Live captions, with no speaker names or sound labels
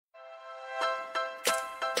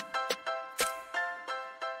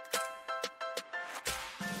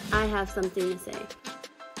I have something to say.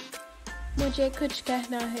 मुझे कुछ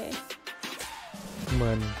कहना है.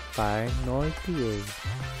 Mình phải nói cái gì?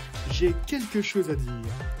 J'ai quelque chose à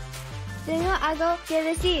dire. Tengo algo que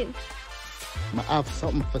decir. I have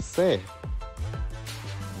something to say.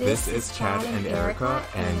 This is Chad and Erica,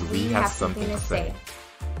 and we have something to say.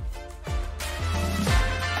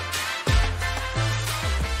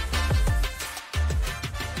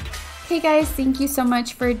 Hey guys, thank you so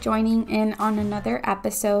much for joining in on another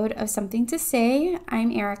episode of Something to Say.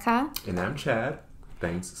 I'm Erica. And I'm Chad.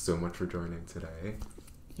 Thanks so much for joining today.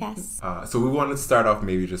 Yes. So we want to start off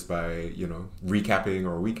maybe just by, recapping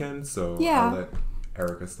our weekend. So yeah. I'll let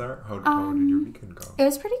Erica start. How did your weekend go? It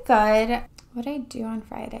was pretty good. What did I do on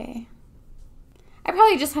Friday? I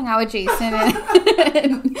probably just hung out with Jason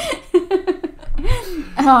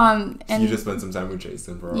and you just spent some time with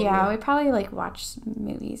Jason for a while. Yeah, we probably watched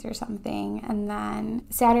movies or something. And then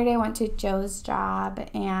Saturday I went to Joe's job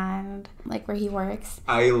and where he works.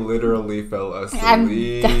 I literally fell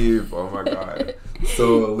asleep. Oh my god.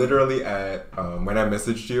 So literally at when I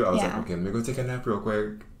messaged you, I was like, okay, let me go take a nap real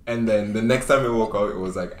quick. And then the next time I woke up, it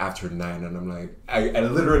was after 9, and I'm like, I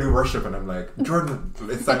literally worship, and I'm like, Jordan,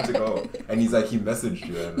 it's time to go. And he's like, he messaged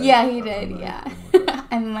you. And yeah, he did, yeah.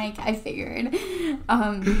 And I figured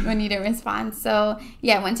when you didn't respond. So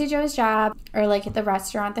yeah, I went to Joe's job, or at the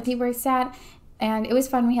restaurant that he works at. And it was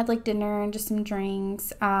fun. We had dinner and just some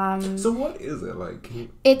drinks. So what is it like?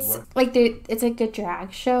 It's it's like a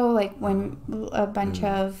drag show. When a bunch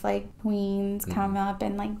of queens come up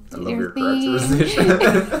and do their thing.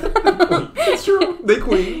 It's true. They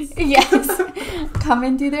queens. Yes, come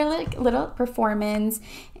and do their little performance,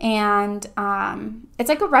 and it's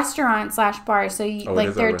like a restaurant / bar. So you,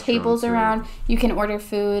 there are tables around. You can order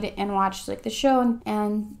food and watch the show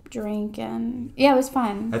and drink, and yeah, it was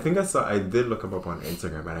fun. I think I did look him up on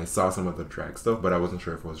Instagram, and I saw some of the drag stuff, but I wasn't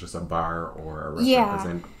sure if it was just a bar or a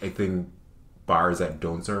restaurant. Yeah. I think bars that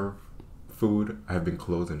don't serve food have been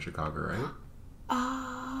closed in Chicago, right?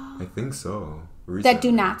 I think so. Recently. That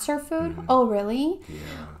do not serve food? Mm-hmm. Oh, really?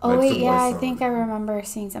 Yeah. Oh, wait, yeah, I think I remember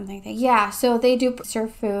seeing something like that. Yeah, so they do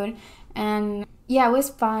serve food, and yeah, it was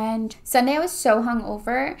fun. Sunday I was so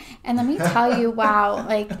hungover, and let me tell you, wow,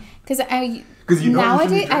 because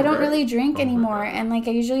nowadays I don't really drink anymore, and I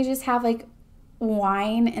usually just have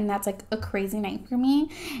wine, and that's a crazy night for me.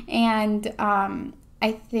 And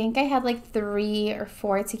I think I had 3 or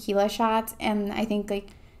 4 tequila shots, and I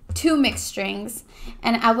think 2 mixed drinks,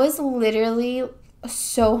 and I was literally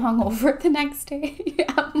so hungover the next day.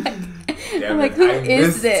 I'm like, who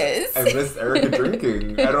is this? I missed Erica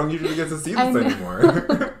drinking. I don't usually get to see this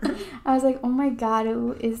anymore. I was like, oh my god,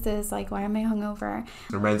 who is this? Why am I hungover?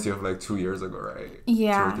 It reminds you of 2 years ago, right?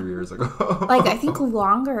 Yeah. 2 or 3 years ago. I think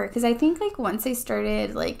longer, because I think once I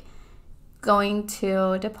started going to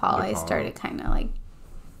DePaul, I started kind of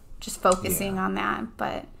just focusing on that,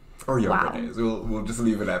 but or younger days. We'll just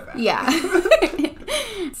leave it at that. Yeah.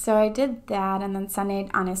 So I did that, and then Sunday,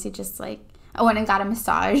 honestly, just I went and got a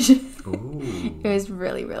massage. Ooh. It was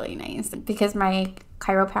really, really nice, because my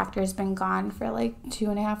chiropractor has been gone for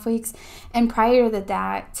 2.5 weeks, and prior to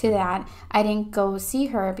that I didn't go see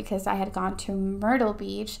her because I had gone to Myrtle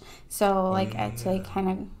Beach, so I had to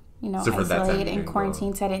kind of so isolate and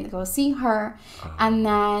quarantine, so I didn't go see her. And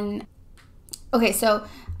then so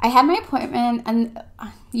I had my appointment, and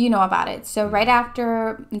you know about it. So right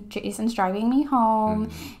after, Jason's driving me home,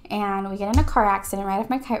 and we get in a car accident right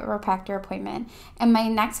after my chiropractor appointment. And my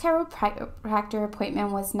next chiropractor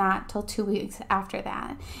appointment was not till 2 weeks after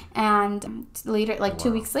that. And later,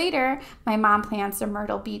 2 weeks later, my mom plans a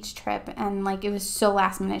Myrtle Beach trip, and it was so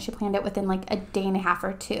last minute. She planned it within a day and a half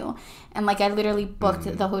or 2, and I literally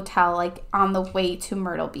booked the hotel on the way to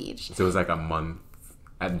Myrtle Beach. So it was a month.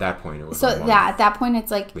 At that point, it was at that point,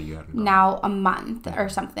 it's now a month or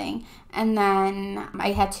something. And then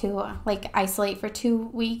I had to isolate for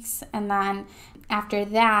 2 weeks. And then after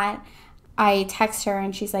that, I text her,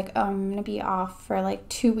 and she's like, oh, I'm going to be off for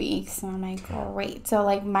 2 weeks. And I'm like, great.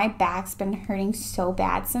 So my back's been hurting so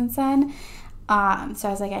bad since then. So I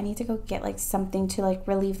was like, I need to go get something to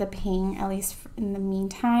relieve the pain, at least in the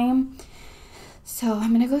meantime. So I'm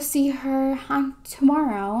going to go see her on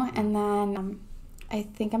tomorrow. And then I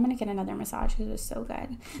think I'm going to get another massage because it was so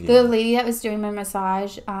good. Yeah. The lady that was doing my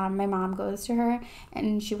massage, my mom goes to her,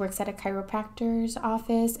 and she works at a chiropractor's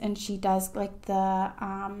office, and she does the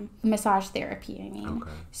massage therapy, Okay.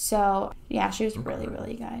 So, yeah, she was really,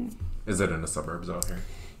 really good. Is it in the suburbs out here?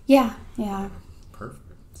 Yeah. Perfect.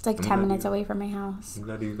 It's 10 minutes away from my house. I'm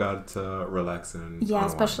glad you got to relax and yeah,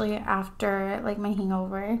 especially after my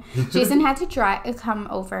hangover. Jason had to come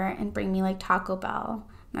over and bring me Taco Bell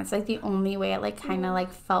That's like the only way it like kind of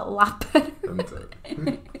like felt a lot better.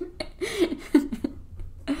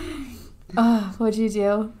 Oh, what'd you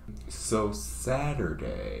do? So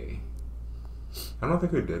Saturday, I don't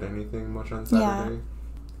think we did anything much on Saturday. Yeah.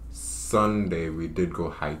 Sunday we did go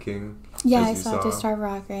hiking. Yeah, I saw it to Starve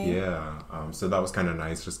Rock, right? Yeah, so that was kind of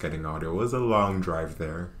nice, just getting out. It was a long drive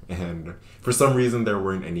there, and for some reason there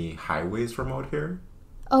weren't any highways from out here.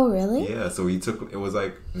 Oh, really? Yeah, so it was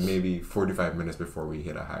like maybe 45 minutes before we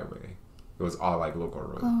hit a highway. It was all like local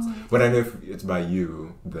roads. Oh. But then if it's by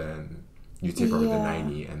you, then you take over the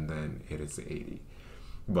 90 and then it is the 80.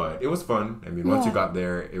 But it was fun. I mean, once you got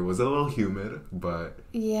there, it was a little humid, but...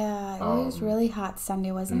 Yeah, it was really hot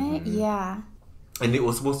Sunday, wasn't it? Yeah. And it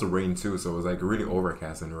was supposed to rain too, so it was like really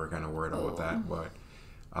overcast, and we were kind of worried about that. But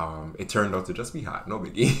it turned out to just be hot, no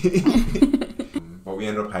biggie. But we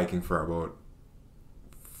ended up hiking for about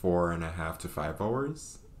 4.5 to 5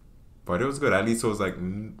 hours. But it was good. At least it was like...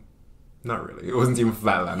 not really. It wasn't even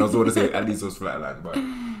flatland. I was going to say at least it was flatland, but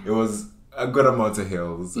it was a good amount of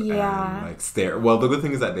hills and like stairs. Well, the good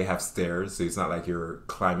thing is that they have stairs, so it's not like you're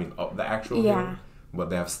climbing up the actual hill, but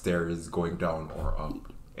they have stairs going down or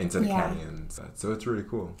up into the canyons. So it's really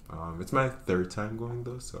cool. It's my 3rd time going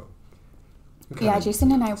though, so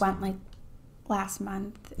Jason and I went like last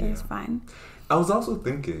month. It was fun. I was also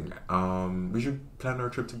thinking we should plan our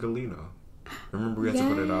trip to Galena. Remember we had to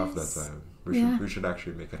put it off that time. We should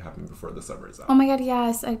actually make it happen before the summer's out. Oh my god,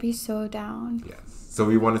 yes. I'd be so down. Yes. So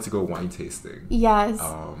we wanted to go wine tasting. Yes.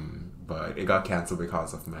 But it got canceled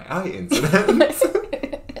because of my eye incident.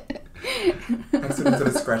 I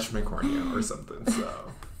accidentally scratched my cornea or something, so.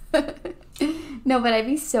 No, but I'd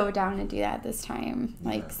be so down to do that this time.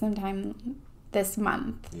 Like sometime this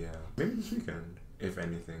month. Yeah. Maybe this weekend, if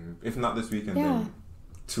anything. If not this weekend, then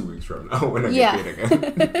 2 weeks from now when I get paid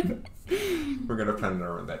again. We're going to plan it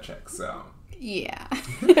around that check, so. Yeah.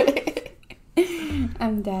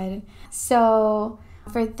 I'm dead. So,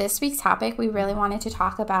 for this week's topic, we really wanted to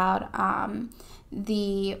talk about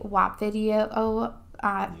the WAP video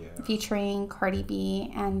featuring Cardi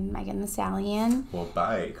B and Megan Thee Stallion. Well,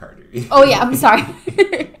 by Cardi B. Oh, yeah, I'm sorry.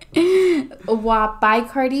 WAP by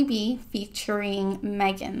Cardi B featuring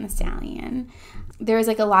Megan Thee Stallion. There was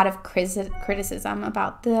like a lot of criticism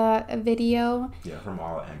about the video. Yeah, from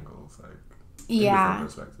all angles. Yeah,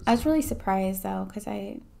 I was really surprised though, because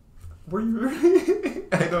Were you?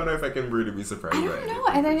 I don't know if I can really be surprised.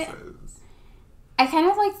 I don't know. I kind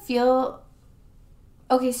of like feel.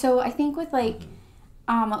 Okay, so I think with like,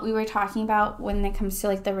 what we were talking about when it comes to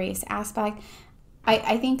like the race aspect,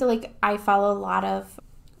 I think like I follow a lot of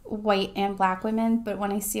white and black women, but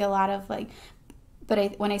when I see a lot of like,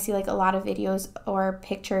 when I see like a lot of videos or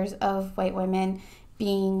pictures of white women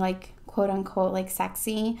being like quote unquote like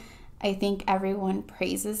sexy, I think everyone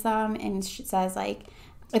praises them and says like,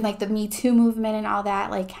 and like the Me Too movement and all that,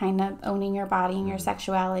 like kind of owning your body and your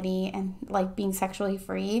sexuality and like being sexually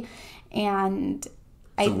free. And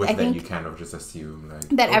I think you kind of just assume like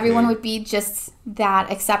that everyone would be just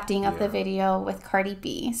that accepting of the video with Cardi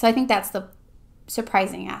B. So I think that's the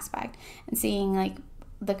surprising aspect, and seeing like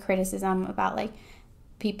the criticism about like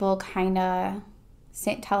people kind of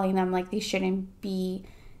telling them like they shouldn't be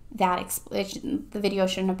that explicit, the video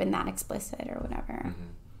shouldn't have been that explicit or whatever.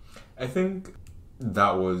 I think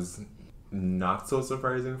that was not so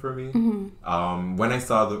surprising for me. When I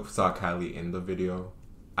saw Kylie in the video,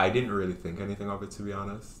 I didn't really think anything of it, to be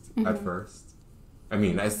honest, at first. I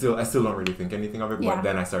mean, I still don't really think anything of it, but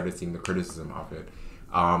then I started seeing the criticism of it.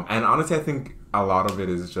 And honestly, I think a lot of it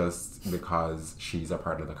is just because she's a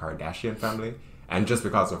part of the Kardashian family, and just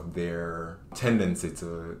because of their tendency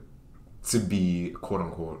to be quote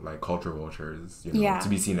unquote like culture vultures, you know, to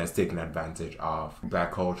be seen as taking advantage of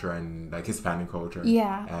black culture and like Hispanic culture.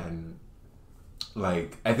 And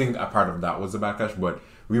like I think a part of that was a backlash, but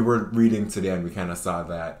we were reading today and we kind of saw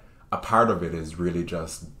that a part of it is really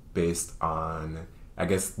just based on, I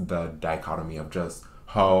guess, the dichotomy of just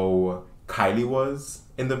how Kylie was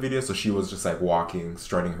in the video. So she was just like walking,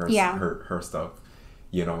 strutting her stuff,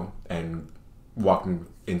 you know, and walking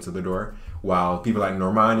into the door, while people like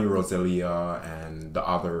Normani, Rosalia, and the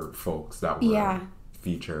other folks that were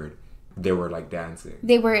featured, they were like dancing.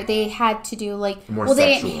 They had to do like more sexual.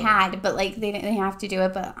 They didn't had, but like they didn't have to do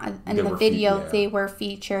it. But in the video, they were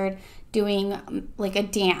featured doing like a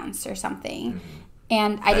dance or something,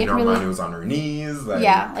 and I didn't really. Normani was on her knees,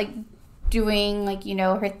 like doing like, you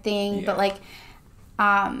know, her thing, but like.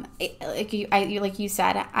 Like you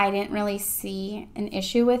said, I didn't really see an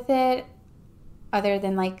issue with it, other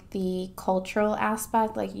than like the cultural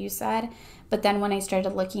aspect, like you said. But then when I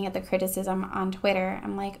started looking at the criticism on Twitter,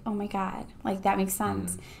 I'm like, oh my god, like that makes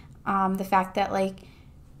sense. The fact that like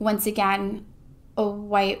once again, a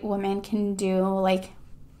white woman can do like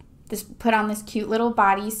this, put on this cute little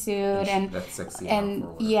bodysuit and that's sexy and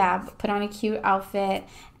put on a cute outfit,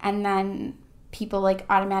 and then people like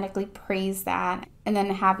automatically praise that, and then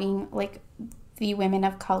having like the women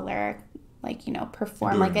of color like, you know,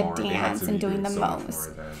 perform like a dance and doing the most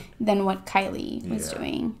than what Kylie was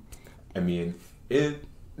doing. I mean, it,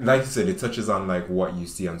 like you said, it touches on like what you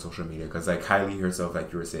see on social media, because like Kylie herself,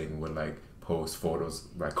 like you were saying, would like post photos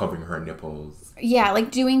like covering her nipples. Yeah, like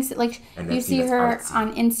doing like you see her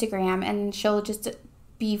on Instagram and she'll just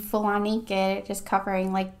be full on naked, just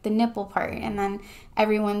covering like the nipple part, and then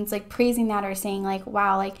everyone's like praising that or saying like,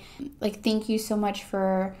 wow, like thank you so much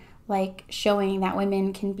for like showing that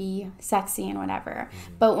women can be sexy and whatever.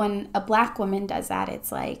 Mm-hmm. But when a black woman does that,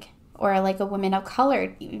 it's like, or like a woman of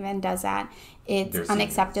color even does that, it's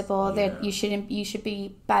unacceptable. That you should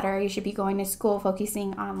be better. You should be going to school,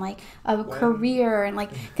 focusing on like a career, and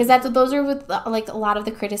like, because those are with like a lot of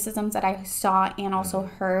the criticisms that I saw and also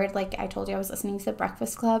heard. Like I told you, I was listening to the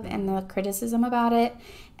Breakfast Club and the criticism about it,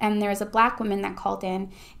 and there was a black woman that called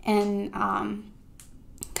in and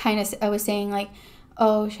kind of I was saying like,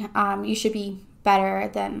 oh, you should be better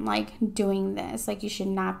than like doing this. Like you should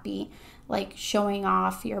not be like showing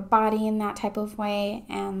off your body in that type of way.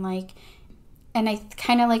 And like, and I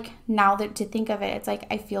kind of like, now that to think of it, it's like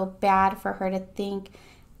I feel bad for her to think,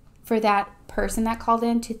 for that person that called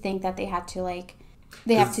in to think that they had to like,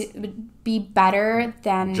 they have to be better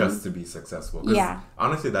than just to be successful. Yeah,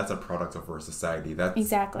 honestly, that's a product of our society. That's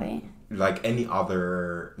exactly like any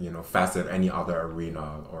other, you know, facet, any other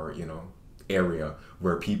arena or, you know, area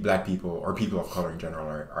where black people or people of color in general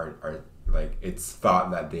are like, it's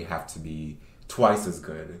thought that they have to be twice as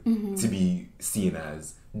good to be seen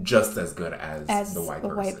as just as good as the white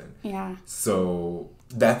person. Yeah. So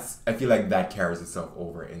that's, I feel like that carries itself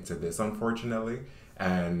over into this, unfortunately.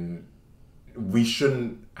 And we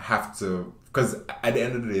shouldn't have to, because at the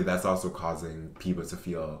end of the day, that's also causing people to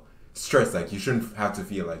feel stressed. Like you shouldn't have to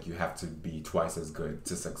feel like you have to be twice as good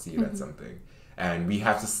to succeed at something. And we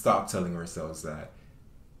have to stop telling ourselves that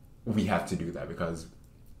we have to do that, because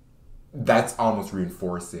that's almost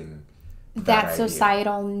reinforcing that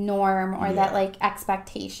societal norm or that like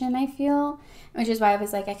expectation, I feel, which is why I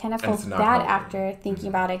was like, I kind of felt bad after thinking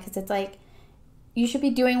about it, because it's like you should be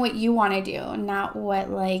doing what you want to do, not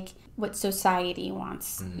what society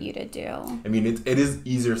wants you to do. I mean, it is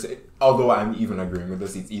easier, although I'm even agreeing with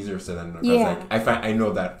this, it's easier said than done. Like I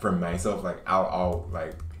know that for myself, like I'll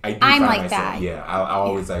like I'm like myself, that. Yeah, I'll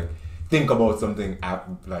always like think about something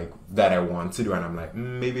like that I want to do, and I'm like,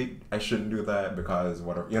 maybe I shouldn't do that because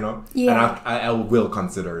whatever, you know. Yeah. And I will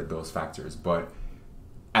consider those factors, but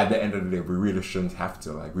at the end of the day, we really shouldn't have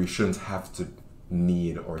to. Like, we shouldn't have to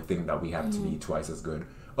need or think that we have to be twice as good.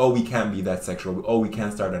 Oh, we can't be that sexual. Oh, we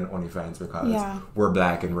can't start an OnlyFans because we're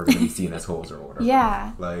black and we're gonna be seen as hoes or whatever.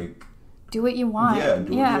 Yeah. Like, do what you want. Yeah,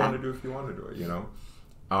 do what you want to do if you want to do it. You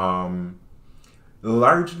know.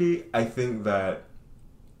 Largely, I think that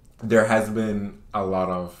there has been a lot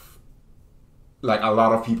of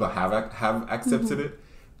people have accepted it,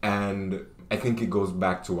 and I think it goes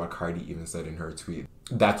back to what Cardi even said in her tweet.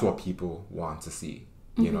 That's what people want to see,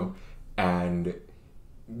 you know. And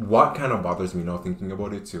what kind of bothers me now thinking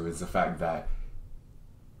about it too is the fact that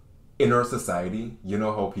in our society, you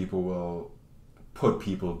know how people will put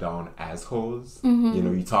people down as hoes. You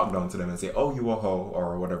know, you talk down to them and say, "Oh, you a hoe,"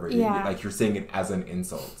 or whatever. Like you're saying it as an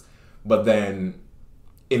insult. But then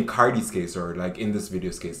in Cardi's case, or like in this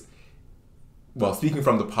video's case, well, speaking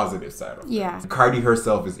from the positive side of it, Cardi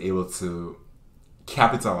herself is able to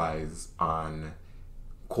capitalize on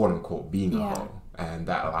quote unquote being a hoe and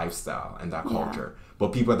that lifestyle and that culture.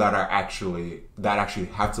 But people that actually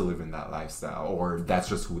have to live in that lifestyle, or that's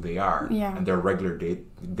just who they are, and they're regular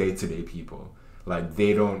day-to-day people, like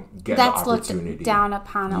they don't get the opportunity. Looked down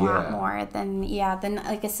upon a lot more than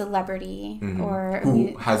like a celebrity or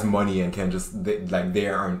who has money and can just they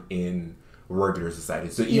aren't in regular society.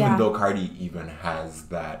 So even though Cardi even has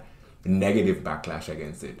that negative backlash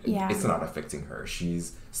against it, it's not affecting her.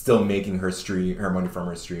 She's still making her money from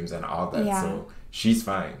her streams and all that, so she's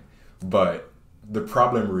fine. But the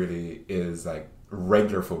problem really is like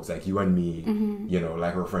regular folks like you and me, you know,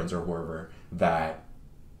 like our friends or whoever, that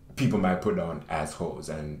people might put down as hoes,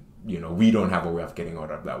 and you know, we don't have a way of getting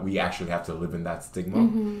out of that. We actually have to live in that stigma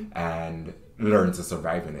and learn to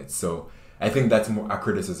survive in it. So I think that's more a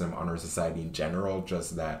criticism on our society in general,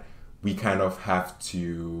 just that we kind of have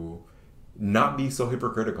to not be so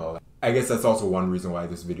hypocritical. I guess that's also one reason why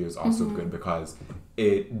this video is also good, because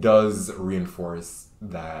it does reinforce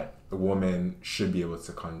that the woman should be able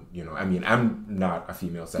to I mean, I'm not a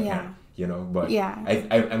female second, but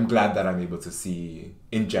I'm glad that I'm able to see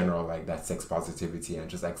in general like that sex positivity and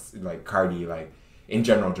just like Cardi, like in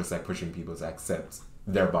general, just like pushing people to accept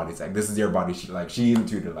their bodies. Like, this is your body. She even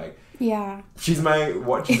tweeted like, she's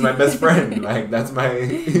my best friend. Like, that's my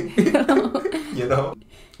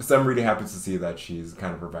So I'm really happy to see that she's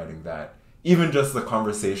kind of providing that, even just the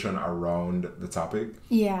conversation around the topic.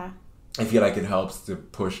 I feel like it helps to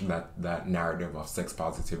push that narrative of sex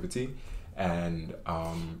positivity. And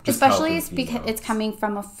especially it's because it's coming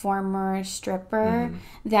from a former stripper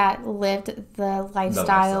that lived the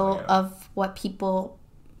lifestyle of what people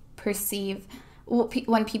perceive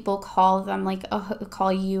when people call them like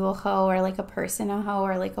call you a hoe, or like a person a hoe,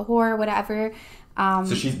 or like a whore, or whatever.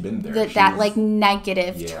 So she's been there. That like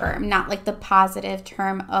negative term, not like the positive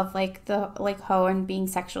term of like the like hoe and being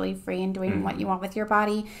sexually free and doing what you want with your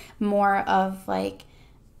body. More of like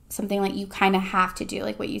something like you kind of have to do,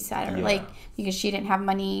 like what you said, or like because she didn't have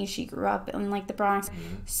money, she grew up in like the Bronx.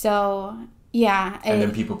 So and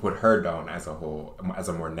then people put her down as a whole, as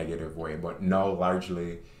a more negative way. But no,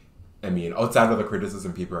 largely, I mean, outside of the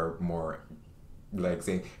criticism, people are more like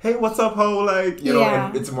saying, "Hey, what's up, ho?" Like, you know,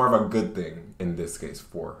 and it's more of a good thing in this case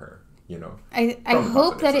for her. I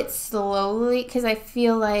hope that it's slowly, because I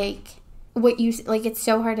feel like what you like, it's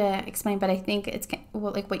so hard to explain, but I think it's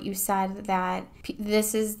like what you said, that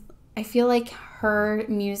this is, I feel like her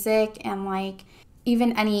music and like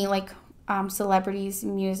even any like celebrities'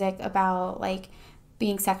 music about like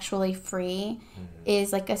being sexually free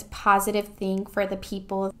is like a positive thing for the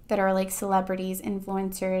people that are like celebrities,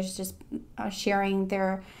 influencers, just sharing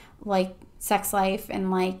their like sex life and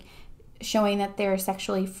like showing that they're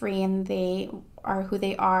sexually free and they are who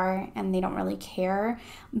they are and they don't really care.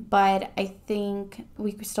 But I think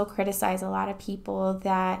we still criticize a lot of people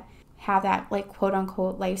that have that like quote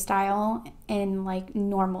unquote lifestyle in like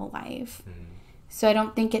normal life. So I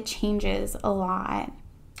don't think it changes a lot.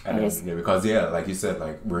 Because like you said,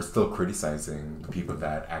 like we're still criticizing the people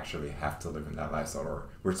that actually have to live in that lifestyle, or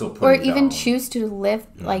we're still putting or even choose to live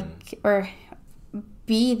like or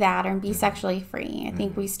be that or be sexually free. I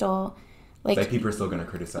think we still like people are still going to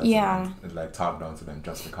criticize them and like talk down to them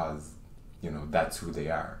just because that's who they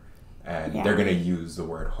are, and they're going to use the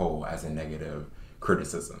word hoe as a negative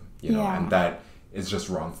criticism, and that is just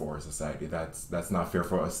wrong for our society. That's not fair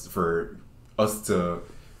for us to.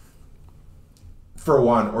 For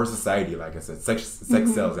one, or society, like I said, sex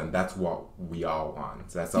sells, and that's what we all want.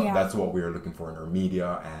 That's what we are looking for in our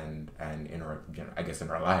media and in our, I guess,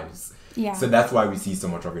 in our lives. So that's why we see so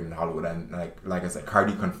much of it in Hollywood. And like I said,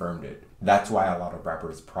 Cardi confirmed it. That's why a lot of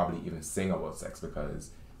rappers probably even sing about sex,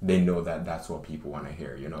 because they know that that's what people want to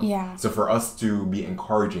hear. So for us to be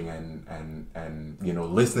encouraging and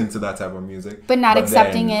listening to that type of music, but not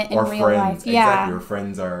accepting it in real life. Exactly, your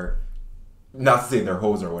friends are. Not to say they're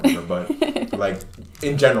hoes or whatever, but like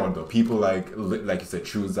in general though, people like you said,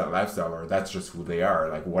 choose that lifestyle, or that's just who they are,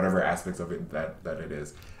 like whatever aspects of it that it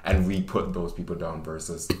is, and we put those people down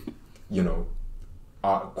versus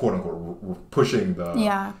quote unquote pushing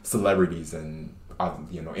the celebrities and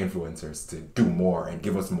influencers to do more and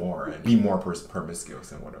give us more and be more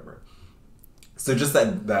promiscuous and whatever. So just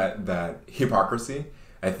that hypocrisy,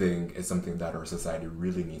 I think, is something that our society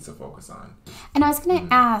really needs to focus on. And I was going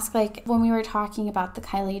to ask, like, when we were talking about the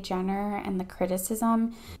Kylie Jenner and the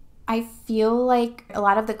criticism, I feel like a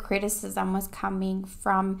lot of the criticism was coming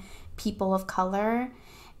from people of color.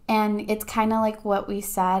 And it's kind of like what we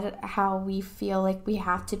said, how we feel like we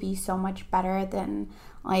have to be so much better than,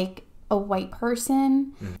 like, a white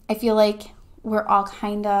person. I feel like we're all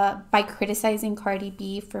kind of, by criticizing Cardi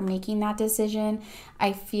B for making that decision,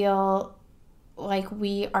 I feel like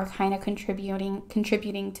we are kind of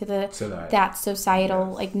contributing to that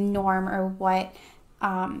societal like norm, or what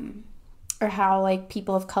or how like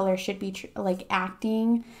people of color should be like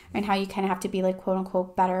acting, and how you kind of have to be like quote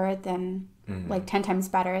unquote better than like 10 times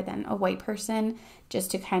better than a white person, just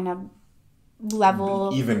to kind of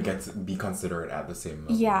level, even be considered at the same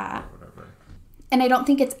level. And I don't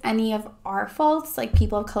think it's any of our faults, like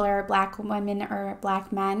people of color, black women or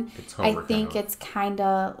black men. I think it's kind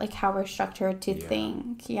of like how we're structured to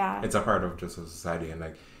think. It's a part of just a society. And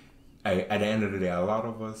like, at the end of the day, a lot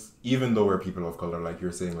of us, even though we're people of color, like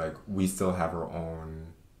you're saying, like we still have our own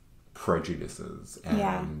prejudices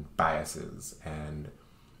and biases. And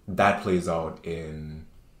that plays out in,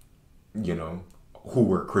 who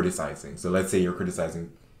we're criticizing. So let's say you're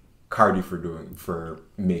criticizing Cardi for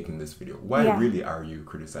making this video. Why really are you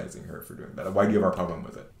criticizing her for doing that? Why do you have a problem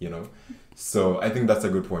with it? So I think that's a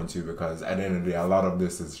good point too, because at the end of the day, a lot of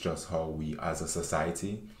this is just how we as a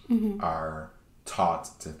society are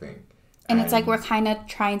taught to think. And it's like we're kind of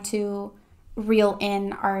trying to reel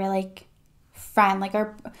in our like friend, like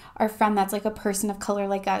our friend that's like a person of color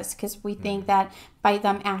like us, because we think that by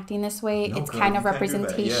them acting this way, it's kind of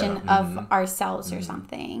representation of ourselves or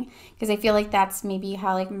something. Because I feel like that's maybe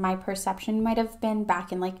how like my perception might have been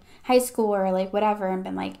back in like high school or like whatever, and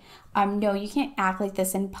been like, no, you can't act like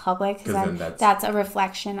this in public, because that's a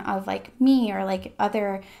reflection of like me or like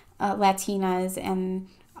other Latinas and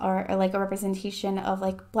or like a representation of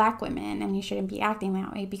like black women, and you shouldn't be acting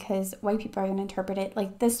that way because white people are going to interpret it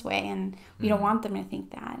like this way, and we don't want them to think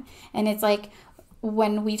that. And it's like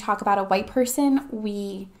when we talk about a white person,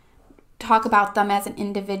 we talk about them as an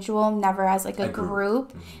individual, never as like a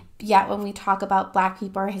group. Yet when we talk about black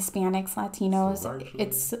people or Hispanics,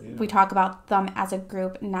 Latinos, we talk about them as a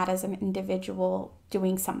group, not as an individual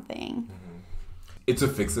doing something. It's a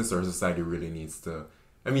fix this our society really needs to.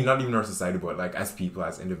 I mean, not even our society, but like as people,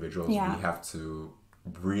 as individuals, we have to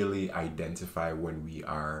really identify when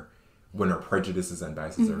our prejudices and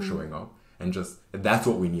biases are showing up, and just that's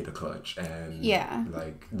what we need to clutch and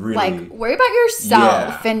like really like worry about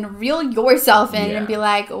yourself and reel yourself in and be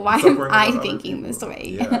like, why am I thinking this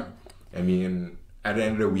way? I mean, at the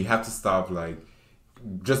end of the day, we have to stop like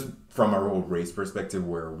just from our old race perspective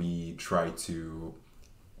where we try to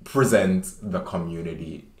present the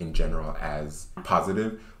community in general as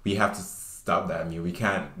positive. We have to stop that. I mean, we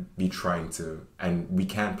can't be trying to, and we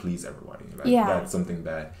can't please everybody. Like that's something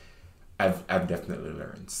that I've definitely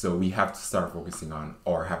learned. So we have to start focusing on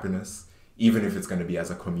our happiness, even if it's going to be as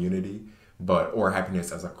a community, but our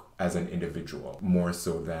happiness as an individual, more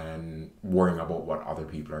so than worrying about what other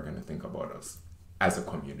people are going to think about us as a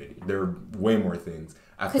community. There are way more things.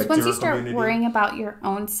 Because once you start worrying about your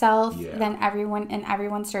own self, then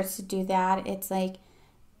everyone starts to do that. It's like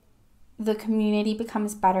the community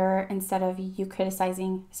becomes better instead of you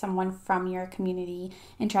criticizing someone from your community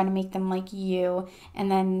and trying to make them like you,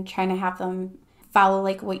 and then trying to have them follow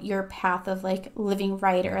like what your path of like living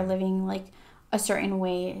right or living like a certain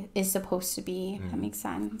way is supposed to be. That makes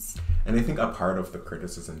sense. And I think a part of the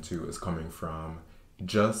criticism too is coming from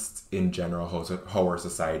just in general how our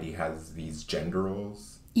society has these gender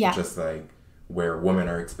roles. Just like where women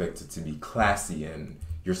are expected to be classy, and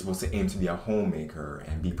you're supposed to aim to be a homemaker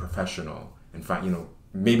and be professional and find,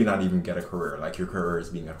 maybe not even get a career, like your career is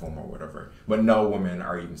being at home or whatever. But no women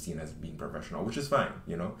are even seen as being professional, which is fine,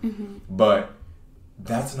 But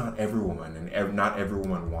that's not every woman, and not every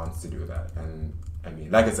woman wants to do that. And I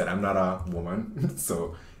mean, like I said, I'm not a woman,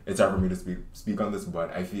 so it's hard for me to speak on this,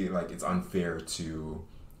 but I feel like it's unfair to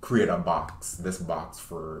create this box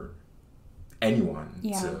for anyone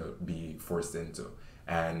to be forced into.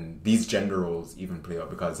 And these gender roles even play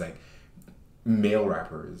out because like male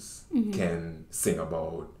rappers can sing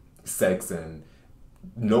about sex and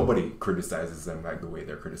nobody criticizes them like the way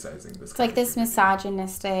they're criticizing this. It's like this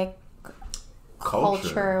misogynistic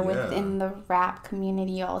culture within the rap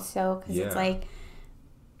community also, because it's like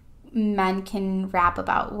men can rap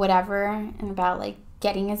about whatever and about like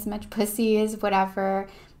getting as much pussy as whatever,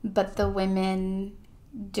 but the women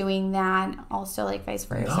doing that also like vice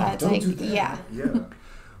versa. No, it's like do that.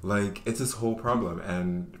 Like it's this whole problem,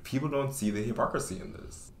 and people don't see the hypocrisy in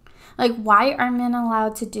this. Like, why are men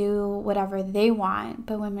allowed to do whatever they want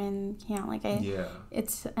but women can't? Like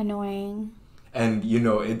it's annoying. And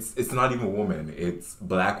it's not even women, it's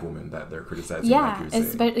black women that they're criticizing.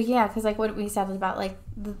 Because like what we said about like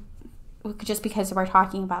just because we're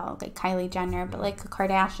talking about like Kylie Jenner, but like the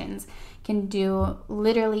Kardashians can do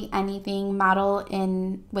literally anything, model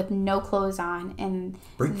in with no clothes on, and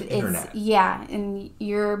break the internet. And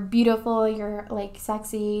you're beautiful, you're like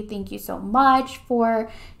sexy. Thank you so much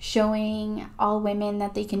for showing all women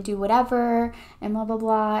that they can do whatever and blah blah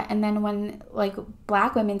blah. And then when like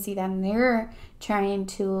black women see them, they're trying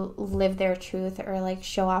to live their truth or like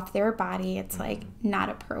show off their body. It's like not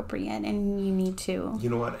appropriate, and you need to.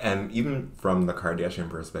 You know what? And even from the Kardashian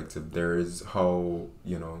perspective, there's how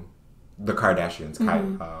the Kardashians,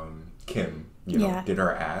 Kim, did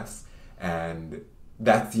her ass, and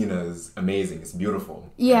that scene is amazing. It's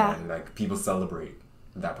beautiful. And like people celebrate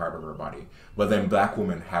that part of her body, but then black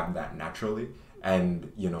women have that naturally,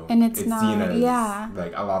 and and it's not seen as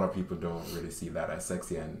like a lot of people don't really see that as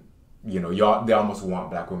sexy, and they almost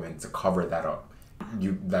want black women to cover that up.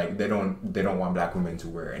 They don't want black women to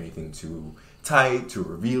wear anything too tight, too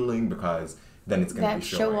revealing, because then it's gonna be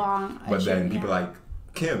showing. But then people like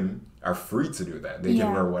Kim are free to do that. They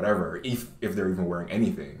can wear whatever if they're even wearing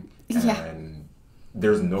anything, and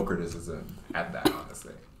there's no criticism at that,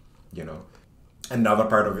 honestly. Another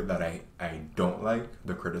part of it that I don't like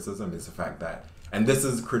the criticism is the fact that, and this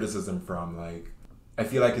is criticism from like I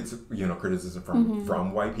feel like it's, you know, criticism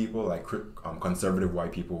from white people, like conservative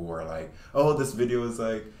white people who are like, oh, this video is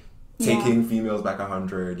like taking females back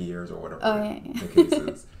 100 years or whatever the case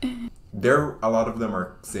is. A lot of them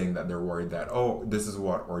are saying that they're worried that, oh, this is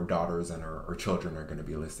what our daughters and our children are going to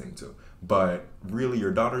be listening to. But really,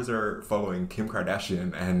 your daughters are following Kim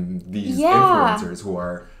Kardashian and these influencers who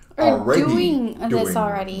are already doing this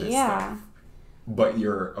already. This stuff. But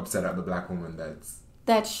you're upset at the black woman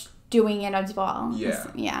that's doing it as well.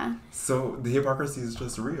 Yeah. So the hypocrisy is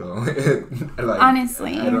just real. Like,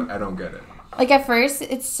 honestly, I don't get it. Like, at first,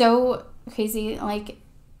 it's so crazy. Like,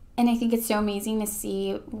 and I think it's so amazing to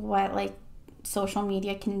see what, like, social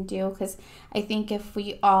media can do. Because I think if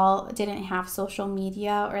we all didn't have social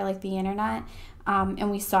media or, like, the internet,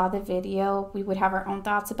 and we saw the video, we would have our own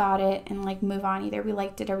thoughts about it and, like, move on. Either we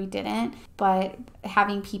liked it or we didn't. But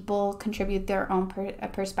having people contribute their own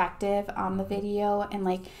perspective on the video, and,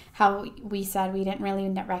 like, how we said we didn't really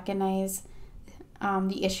recognize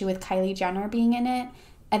the issue with Kylie Jenner being in it,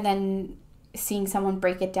 and then seeing someone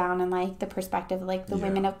break it down and, like, the perspective, like, the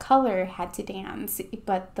women of color had to dance,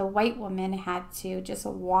 but the white woman had to just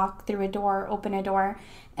walk through a door, open a door,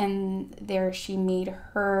 and there she made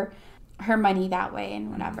her money that way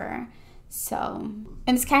and whatever. So,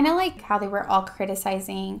 and it's kind of like how they were all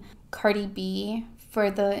criticizing Cardi B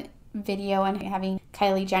for the video and having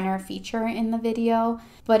Kylie Jenner feature in the video,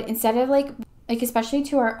 but instead of like especially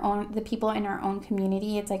to the people in our own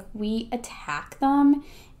community, it's like we attack them.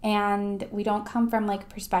 And we don't come from, like,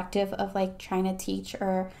 perspective of, like, trying to teach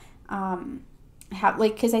or have,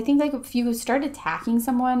 like, because I think, like, if you start attacking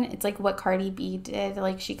someone, it's like what Cardi B did.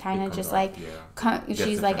 Like, she kind of just, like,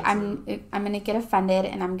 she's like, I'm going to get offended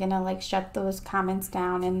and I'm going to, like, shut those comments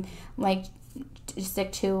down and, like,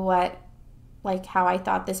 stick to what, like, how I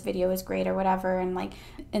thought this video was great or whatever.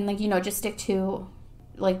 And, you know, just stick to,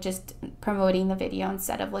 like, just promoting the video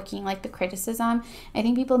instead of looking, like, the criticism. I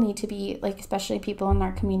think people need to be, like, especially people in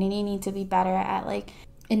our community need to be better at, like,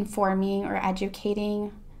 informing or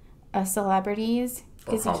educating celebrities,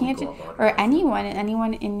 because you can't or anyone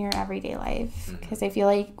in your everyday life, because I feel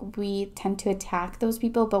like we tend to attack those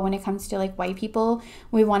people, but when it comes to, like, white people,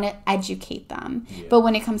 we want to educate them. But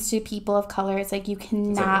when it comes to people of color, it's like you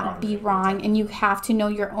cannot be wrong, and you have to know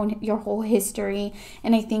your whole history.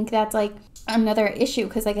 And I think that's, like, another issue,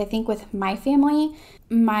 because, like, I think with my family,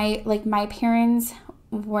 my parents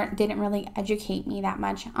didn't really educate me that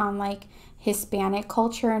much on, like, Hispanic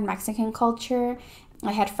culture and Mexican culture.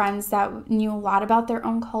 I had friends that knew a lot about their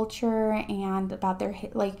own culture and about their,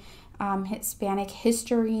 like, Hispanic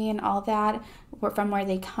history and all that, from where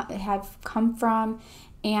they have come from.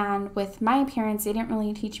 And with my parents, they didn't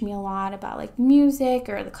really teach me a lot about, like, music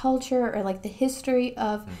or the culture or, like, the history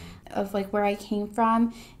of like, where I came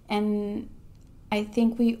from. And I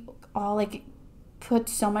think we all, like, put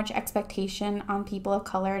so much expectation on people of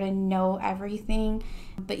color to know everything.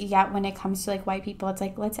 But yet when it comes to, like, white people, it's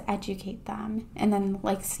like, let's educate them and then,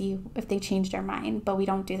 like, see if they change their mind. But we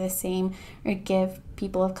don't do the same or give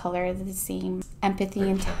people of color the same empathy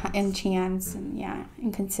and chance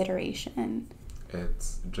and consideration.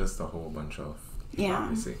 It's just a whole bunch of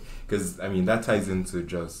hypocrisy. Because, I mean, that ties into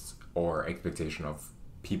just our expectation of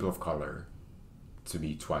people of color to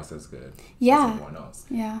be twice as good as everyone else.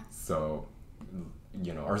 Yeah. So,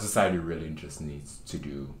 you know, our society really just needs to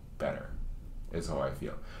do better, is how I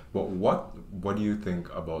feel. But what do you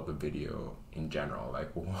think about the video in general? Like,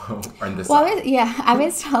 on this side? I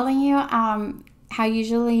was telling you how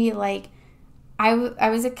usually, like, I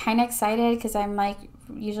was kind of excited because I'm, like,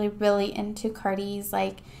 usually really into Cardi's,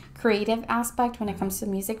 like, creative aspect when it comes to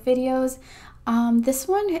music videos. This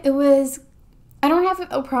one, I don't have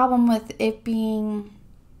a problem with it being,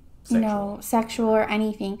 sexual or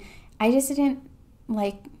anything. I just didn't,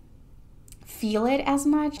 like, feel it as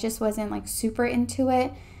much. Just wasn't, like, super into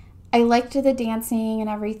it. I liked the dancing and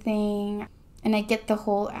everything, and I get the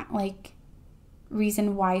whole, like,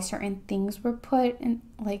 reason why certain things were put in,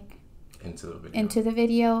 like, into the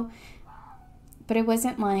video. But it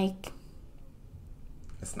wasn't, like,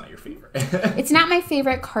 it's not your favorite. It's not my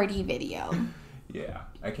favorite Cardi video. Yeah,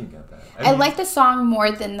 I can get that. I like the song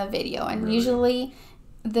more than the video, and really? Usually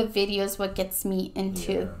the video is what gets me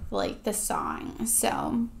into like the song.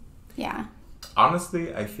 So, yeah.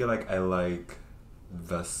 Honestly, I feel like I like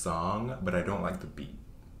the song, but I don't like the beat.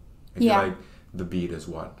 I feel like the beat is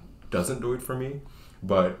what doesn't do it for me.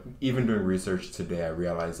 But even doing research today, I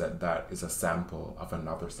realized that is a sample of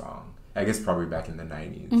another song. I guess probably back in the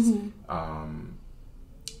 90s.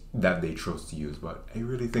 That they chose to use, but I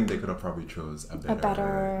really think they could have probably chose a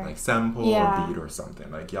better like sample or beat or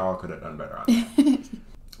something. Like, y'all could have done better on that.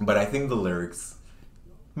 But I think the lyrics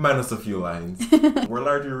minus a few lines, were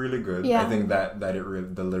largely really good. Yeah. I think that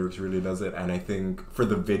the lyrics really does it, and I think for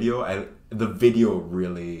the video, the video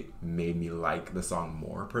really made me like the song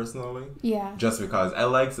more personally. Yeah. Just because I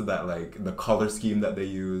liked that, like, the color scheme that they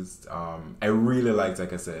used. I really liked,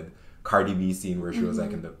 like I said, Cardi B scene where she was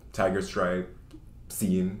like in the tiger stripe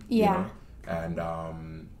scene. Yeah. You know? And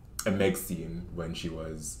a Meg scene when she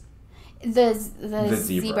was the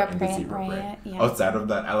zebra print, right? right? Yeah. Outside of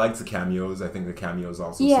that, I liked the cameos. I think the cameos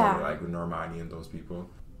also Yeah. sort of like with Normani and those people.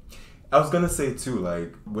 I was gonna say too,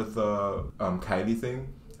 like with the Kylie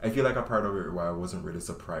thing, I feel like a part of it why I wasn't really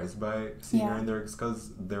surprised by seeing her in there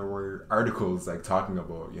because there were articles like talking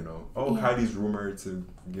about, you know, Kylie's rumored to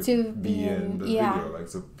be in the video, like,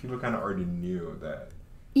 so people kind of already knew that.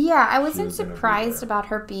 Yeah, I wasn't surprised about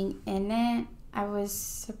her being in it. I was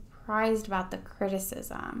surprised about the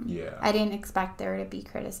criticism. Yeah. I didn't expect there to be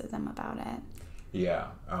criticism about it. Yeah.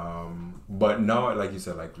 But no, like you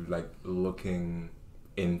said, like looking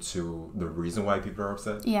into the reason why people are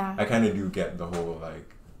upset. Yeah. I kind of do get the whole,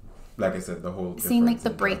 like I said, the whole seeing like the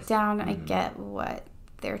breakdown, I get what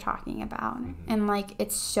they're talking about. And like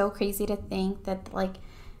it's so crazy to think that like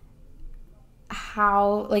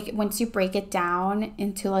how, like, once you break it down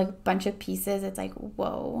into like a bunch of pieces, it's like,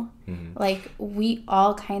 whoa. Like we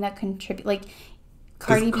all kind of contribute. Like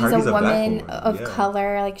Cardi B's a woman of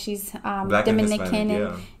color, like she's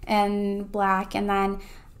Dominican and black, and then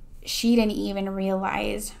she didn't even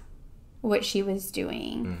realize what she was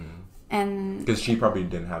doing. And because she probably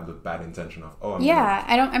didn't have the bad intention of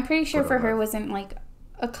I'm pretty sure for her wasn't like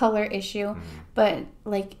a color issue, but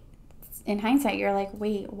like in hindsight you're like,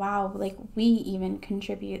 wait, wow, like we even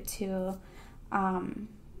contribute to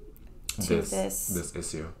this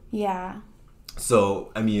issue. Yeah.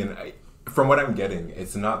 So I mean, from what I'm getting,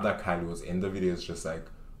 it's not that Kylie was in the video, it's just like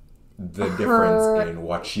the difference in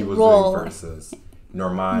what she was doing versus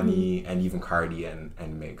Normani and even Cardi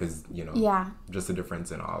and Meg, because, you know, just the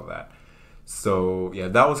difference in all of that. So yeah,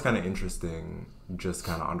 that was kind of interesting, just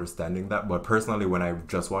kind of understanding that. But personally, when I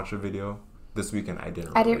just watched the video this weekend, I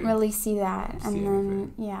didn't really see that. And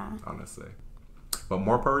then anything, honestly, but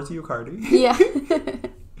more power to you, Cardi. Yeah.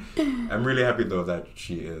 I'm really happy though that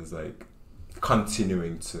she is like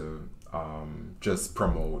continuing to just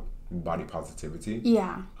promote body positivity.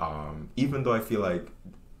 Yeah. Even though I feel like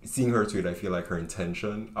seeing her tweet, I feel like her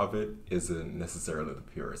intention of it isn't necessarily the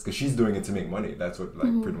purest, because she's doing it to make money. That's what,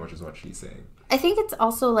 like, pretty much is what she's saying. I think it's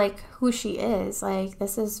also like who she is. Like,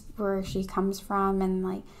 this is where she comes from, and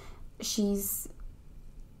like she's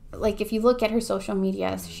like, if you look at her social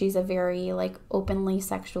media, she's a very like openly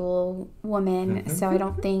sexual woman. So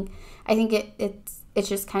I think it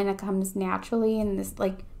just kind of comes naturally in this,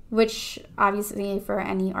 like, which obviously for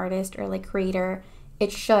any artist or like creator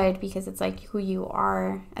it should, because it's like who you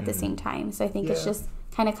are at the same time. So I think it's just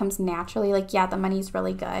kind of comes naturally. Like, yeah, the money's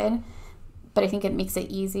really good, but I think it makes it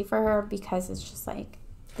easy for her because it's just like,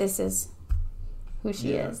 this is who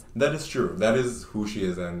she is. That is true. That is who she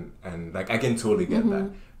is, and like I can totally get that.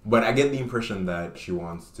 But I get the impression that she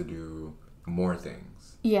wants to do more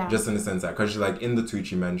things. Yeah. Just in the sense that, because she, like, in the tweet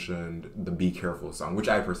she mentioned the Be Careful song, which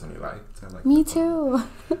I personally liked. I liked Me too.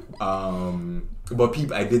 But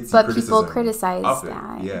people criticize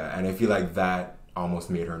that. Yeah, and I feel like that almost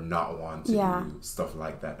made her not want to do stuff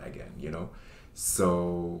like that again, you know?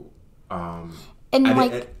 So,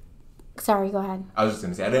 sorry, go ahead. I was just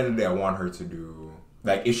going to say, at the end of the day, I want her to do,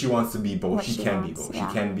 like, if she wants to be both, she can be both. Yeah.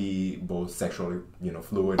 She can be both sexually, you know,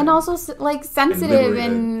 fluid. And also, like, sensitive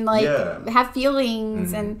and like, have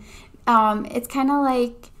feelings. And it's kind of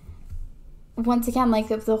like, once again, like,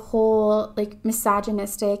 the whole, like,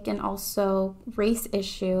 misogynistic and also race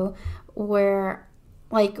issue where,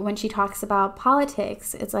 like, when she talks about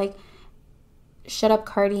politics, it's like, shut up,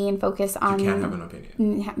 Cardi, and focus on you can't have an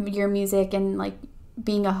opinion. Your music and, like,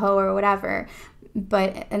 being a hoe or whatever.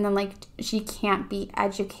 But, and then, like, she can't be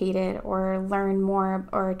educated or learn more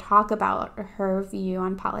or talk about her view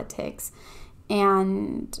on politics.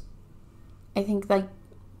 And I think, like,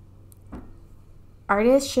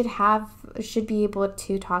 artists should be able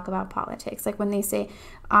to talk about politics. Like, when they say,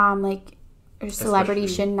 like,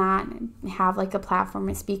 celebrities should not have, like, a platform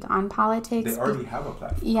to speak on politics. They already have a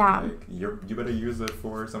platform. Yeah. Like, you better use it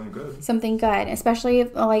for something good. Something good. Especially,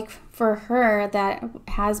 like, for her that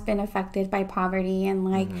has been affected by poverty and,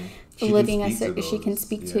 like, living she can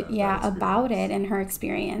speak to about it and her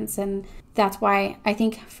experience. And that's why I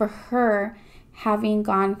think for her, having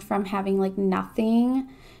gone from having, like, nothing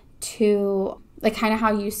to, like, kind of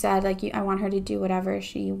how you said, like, I want her to do whatever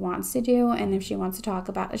she wants to do. And if she wants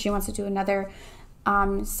to do another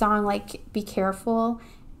song, like, Be Careful,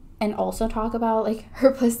 and also talk about, like, her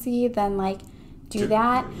pussy, then, like, do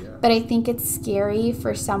that. But I think it's scary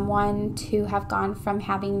for someone to have gone from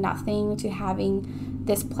having nothing to having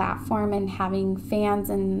this platform and having fans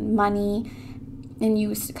and money, and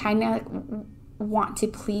you kind of want to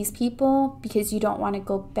please people because you don't want to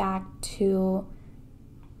go back to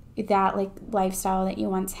that like lifestyle that you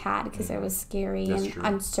once had because it was scary and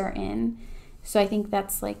uncertain. So I think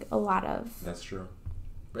that's like a lot of... That's true.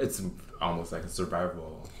 It's almost like a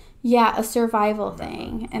survival... Yeah, a survival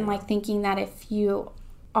thing. And like thinking that if you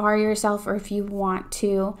are yourself or if you want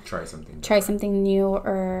to try something new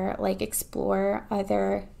or like explore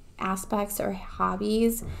other aspects or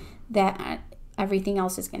hobbies, that everything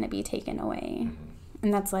else is going to be taken away.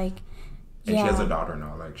 And that's like... And she has a daughter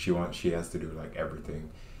now. Like she has to do like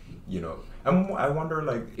everything. You know, I wonder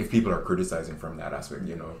like if people are criticizing from that aspect,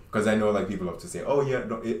 you know, because I know like people love to say, oh yeah,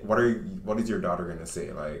 what is your daughter gonna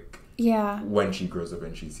say, like, when she grows up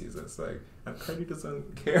and she sees this, like, Cardi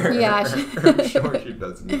doesn't care. Yeah, I'm sure she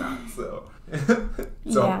does not. So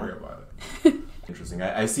don't worry about it. Interesting.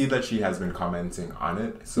 I see that she has been commenting on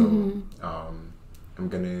it, so I'm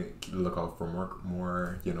gonna look out for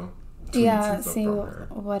more, you know. Yeah, see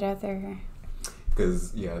what other.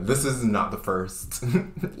 Because, this is not the first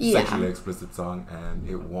sexually explicit song, and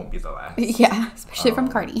it won't be the last. Yeah, especially from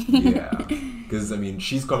Cardi. Because, I mean,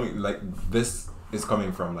 she's coming, like, this is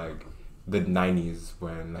coming from, like, the 90s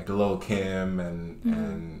when, like, Lil' Kim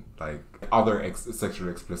and like, other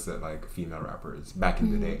sexually explicit, like, female rappers back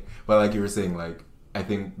in the day. But, like you were saying, like, I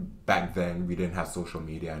think back then we didn't have social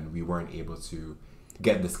media and we weren't able to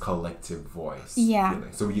get this collective voice. Feeling.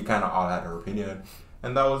 So we kind of all had our opinion.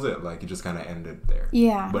 And that was it. Like, it just kind of ended there.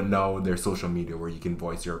 Yeah. But now there's social media where you can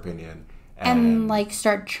voice your opinion. And like,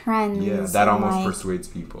 start trends. Yeah, that almost persuades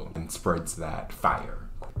people and spreads that fire.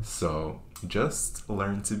 So, just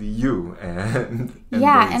learn to be you. And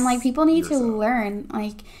and like, people need to learn.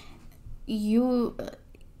 Like, you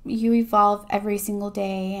evolve every single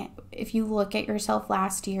day. If you look at yourself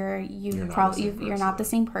last year, you're not the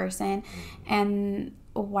same person. And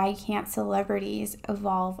why can't celebrities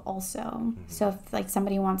evolve also? So if like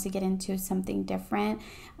somebody wants to get into something different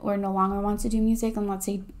or no longer wants to do music, and let's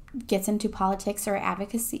say gets into politics or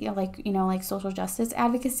advocacy, like, you know, like social justice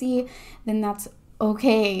advocacy, then that's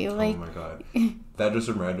okay. Like, oh my god, that just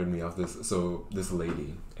reminded me of this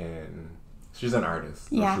lady, and she's an artist.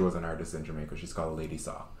 She was an artist in Jamaica. She's called Lady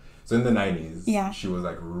Saw. So in the 90s, she was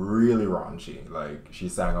like really raunchy. Like, she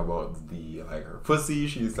sang about her pussy.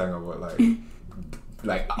 She sang about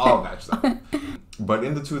like all that stuff. But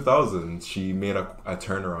in the 2000s, she made a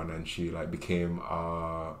turnaround and she like became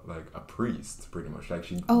like a priest, pretty much. Like,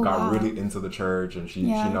 she got really into the church, and she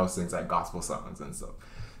now sings like gospel songs and stuff.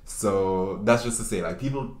 So that's just to say, like,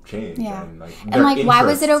 people change, and like why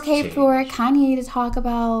was it okay for Kanye to talk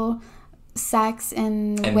about sex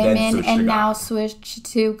and women and now switch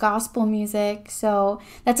to gospel music? So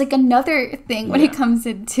that's like another thing when it comes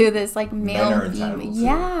into this like male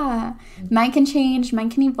female. Men can change, men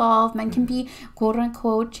can evolve, men can be quote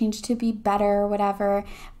unquote change to be better or whatever,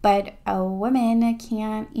 but a woman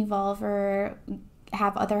can't evolve or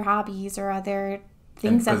have other hobbies or other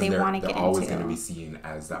things that they want to get into. They're always going to be seen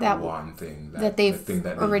as that one thing that they've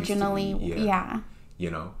originally you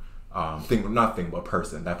know,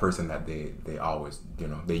 person that they always, you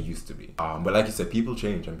know, they used to be. But like you said, people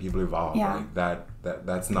change and people evolve. Like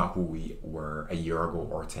that's not who we were a year ago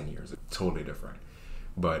or 10 years ago. Totally different.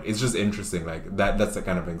 But it's just interesting, like that's a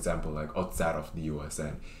kind of example, like outside of the US,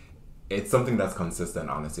 and it's something that's consistent,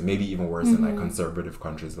 honestly. Maybe even worse in like conservative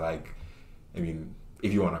countries, like, I mean,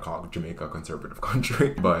 if you want to call Jamaica a conservative country,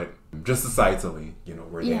 but just societally, you know,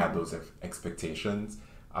 where they have those expectations.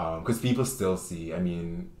 Because people still see, I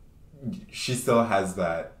mean, she still has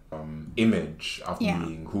that image of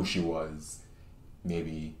being who she was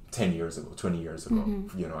maybe 10 years ago, 20 years ago,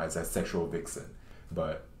 you know, as a sexual vixen.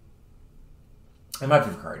 But I'm happy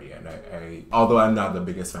for Cardi, and I although I'm not the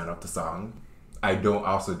biggest fan of the song, I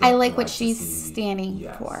like what she's standing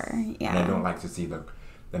for. Yeah. And I don't like to see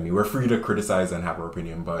I mean, we're free to criticize and have our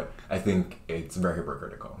opinion, but I think it's very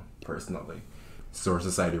hypocritical, personally. So our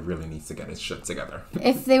society really needs to get its shit together.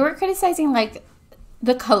 If they were criticizing like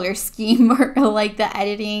the color scheme or like the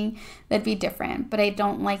editing, that'd be different. But I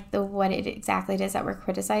don't like what it exactly is that we're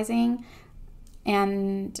criticizing.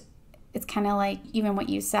 And it's kind of like even what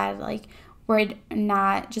you said, like, we're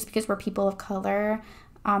not, just because we're people of color,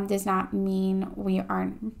 does not mean we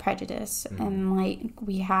aren't prejudiced, and like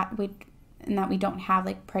and that we don't have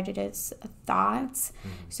like prejudice thoughts.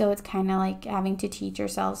 So it's kind of like having to teach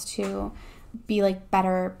ourselves to be like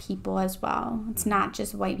better people as well. It's not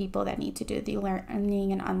just white people that need to do the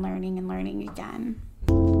learning and unlearning and learning again.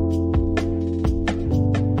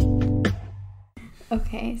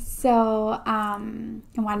 Okay, so I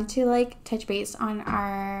wanted to like touch base on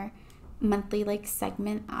our monthly like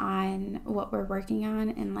segment on what we're working on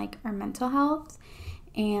and like our mental health.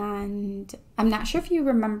 And I'm not sure if you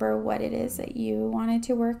remember what it is that you wanted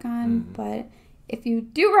to work on, but if you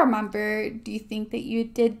do remember, do you think that you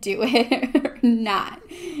did do it or not?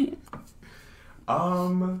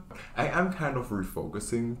 I am kind of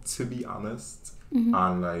refocusing, to be honest,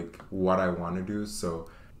 on like what I want to do. So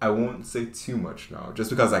I won't say too much now, just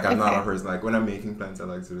because like I'm not a person, like when I'm making plans, I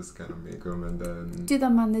like to just kind of make them and then do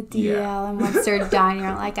them on the DL, and once they're done,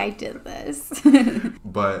 you're like, I did this.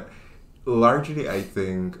 But largely, I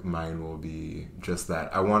think mine will be just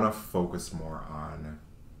that I want to focus more on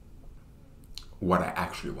what I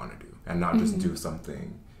actually want to do and not just do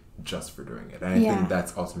something just for doing it. And I think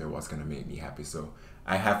that's ultimately what's going to make me happy. So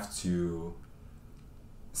I have to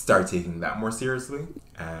start taking that more seriously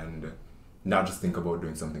and not just think about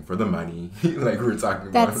doing something for the money, like we were talking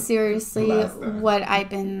about. That's seriously what I've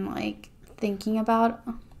been like thinking about.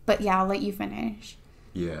 But yeah, I'll let you finish.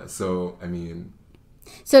 Yeah, so I mean.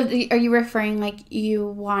 So are you referring like you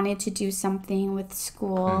wanted to do something with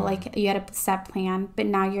school, like you had a set plan, but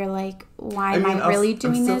now you're like, why am I really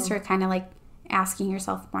doing this? Or kind of like asking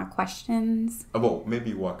yourself more questions? About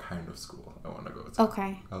maybe what kind of school I want to go to.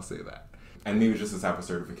 Okay. I'll say that. And maybe just the type of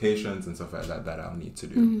certifications and stuff like that I'll need to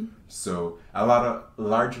do. So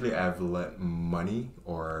largely I've let money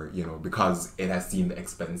or, you know, because it has seemed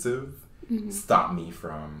expensive, stop me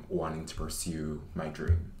from wanting to pursue my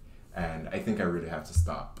dream. And I think I really have to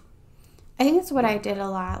stop. I think it's what I did a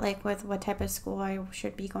lot, like with what type of school I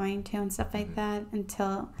should be going to and stuff like that,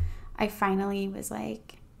 until I finally was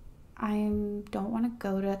like, I don't want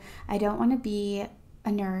to be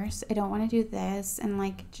a nurse. I don't want to do this. And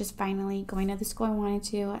like just finally going to the school I wanted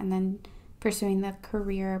to and then pursuing the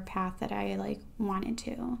career path that I like wanted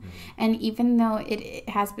to. And even though it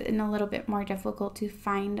has been a little bit more difficult to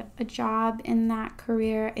find a job in that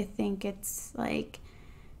career, I think it's like,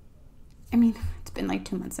 I mean, it's been like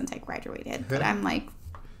 2 months since I graduated, but I'm like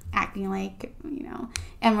acting like, you know,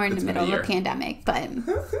 and we're in the middle of a pandemic, but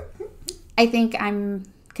I think I'm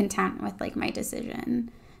content with like my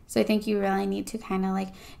decision. So I think you really need to kind of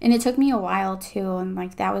like, and it took me a while too, and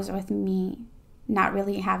like that was with me not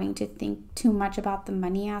really having to think too much about the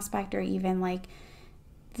money aspect or even like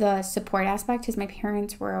the support aspect, because my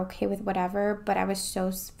parents were okay with whatever, but I was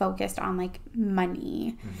so focused on like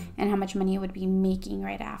money and how much money I would be making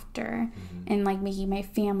right after and like making my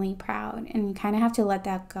family proud. And you kind of have to let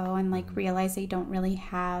that go and like realize that you don't really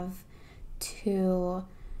have to,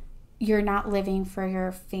 you're not living for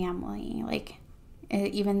your family. Like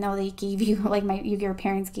even though they gave you like your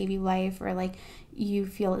parents gave you life, or like you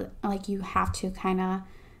feel like you have to kind of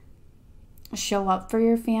show up for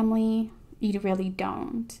your family, you really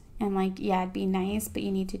don't. And like, yeah, it'd be nice, but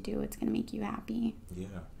you need to do what's going to make you happy.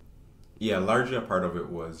 Yeah, largely a part of it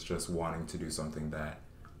was just wanting to do something that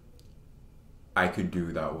I could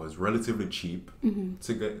do that was relatively cheap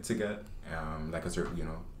to get like a certain, you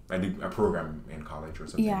know, I did a program in college or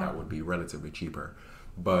something that would be relatively cheaper.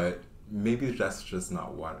 But maybe that's just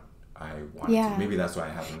not what I wanted to. Maybe that's why I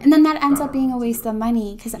haven't. And then that ends up being a waste of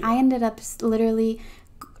money, because I ended up literally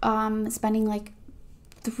spending like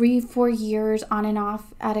 3-4 years on and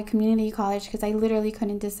off at a community college because I literally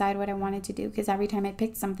couldn't decide what I wanted to do, because every time I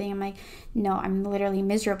picked something I'm like, no, I'm literally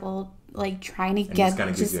miserable like trying to get, just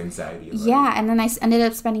kind of gives you anxiety. And then I ended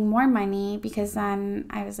up spending more money because then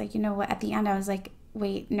I was like, you know what, at the end I was like,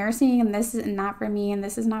 wait, nursing and this is not for me and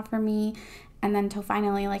this is not for me. And then till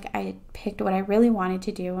finally like I picked what I really wanted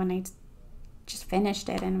to do and I just finished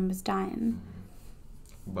it and it was done.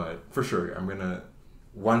 But for sure, I'm gonna,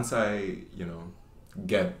 once I, you know,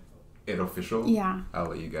 get it official, I'll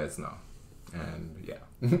let you guys know. And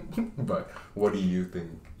but what do you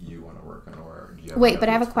think you want to work on, or do you have but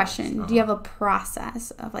I have a question. Do you have a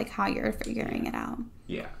process of like how you're figuring it out?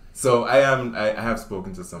 So I have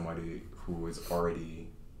spoken to somebody who is already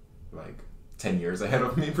like 10 years ahead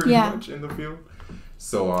of me pretty much in the field.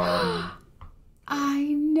 So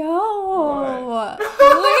I know.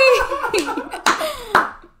 Wait.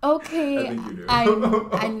 Okay. I think you do.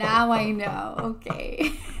 Now I know.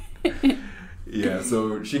 Okay. Yeah,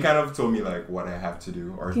 so she kind of told me like what I have to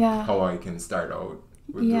do or how I can start out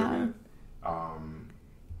with doing it.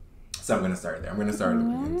 So I'm gonna start there. I'm gonna start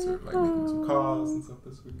looking into like making some calls and stuff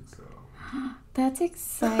this week. So that's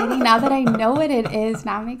exciting. Now that I know what it is,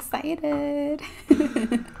 now I'm excited.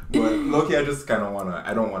 But low-key, I just kind of wanna.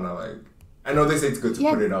 I don't wanna like. I know they say it's good to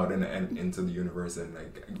put it out and into the universe and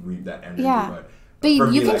like read that energy, but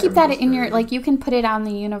you can keep that in your like. You can put it out in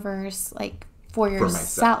the universe like for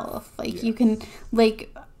yourself. Like you can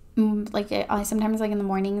like like I sometimes like in the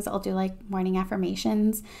mornings I'll do like morning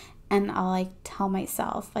affirmations, and I'll like tell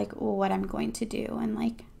myself like what I'm going to do and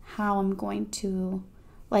like how I'm going to,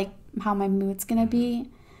 like how my mood's gonna be,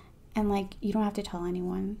 and like you don't have to tell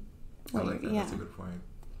anyone. I like that. That's a good point.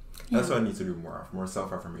 That's what I need to do more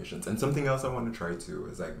self affirmations. And something else I want to try too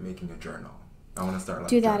is like making a journal. I want to start like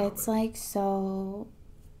do that. It's like so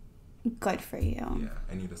good for you. Yeah,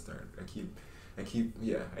 I need to start. I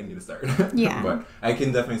need to start. Yeah. But I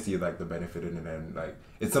can definitely see like the benefit in it, and like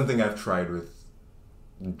it's something I've tried with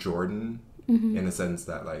Jordan in a sense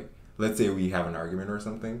that like, let's say we have an argument or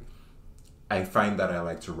something, I find that I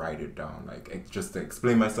like to write it down, like just to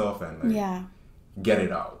explain myself and like get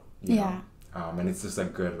it out. You know? And it's just a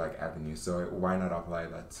good like avenue. So why not apply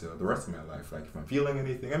that to the rest of my life? Like if I'm feeling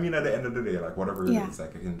anything, I mean, at the end of the day, like whatever it is,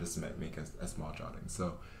 like I can just make a small jotting.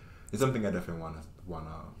 So it's something I definitely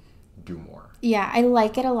wanna do more. Yeah, I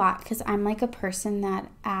like it a lot because I'm like a person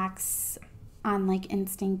that acts on like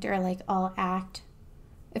instinct, or like I'll act.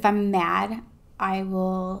 If I'm mad, I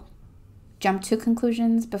will jump to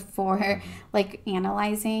conclusions before like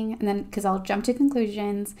analyzing, and then because I'll jump to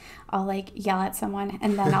conclusions, I'll like yell at someone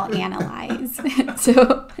and then I'll analyze.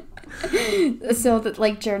 so that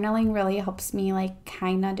like journaling really helps me like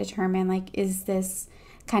kind of determine like, is this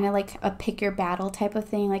kind of like a pick your battle type of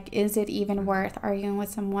thing, like is it even worth arguing with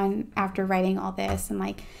someone after writing all this, and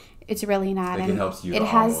like it's really not. Like and it helps you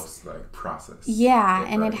almost like process. Yeah,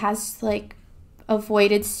 and it has like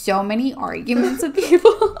avoided so many arguments with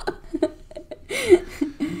people.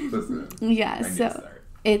 Listen, yeah, so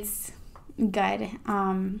it's good.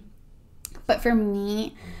 But for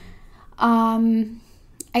me,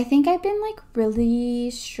 I think I've been like really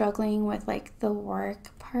struggling with like the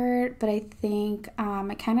work part, but I think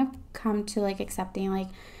I kind of come to like accepting like,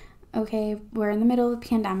 okay, we're in the middle of a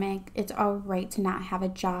pandemic. It's all right to not have a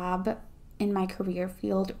job in my career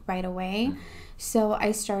field right away. So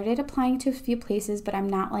I started applying to a few places, but I'm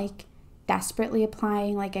not like desperately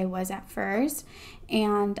applying like I was at first.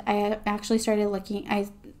 And I actually started looking, I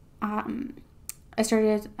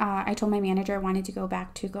told my manager I wanted to go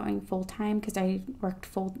back to going full-time because I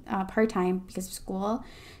worked part-time because of school.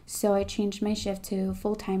 So I changed my shift to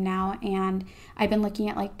full-time now, and I've been looking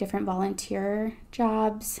at like different volunteer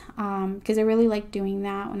jobs because I really liked doing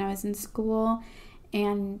that when I was in school,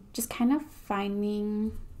 and just kind of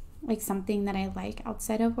finding like something that I like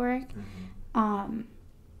outside of work.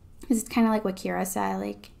 It's kind of like what Kira said,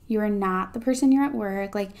 like you are not the person you're at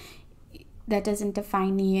work, like that doesn't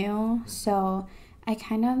define you. So I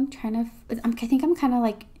kind of I think I'm kind of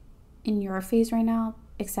like in your phase right now,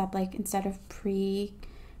 except like instead of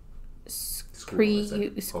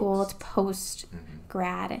school to post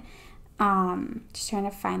grad, just trying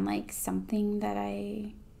to find like something that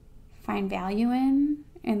I find value in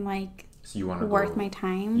and like worth my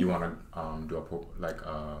time. You want to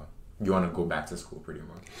you want to go back to school pretty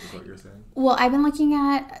much is what you're saying? Well, I've been looking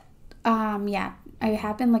at I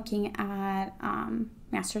have been looking at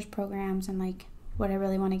master's programs and like what I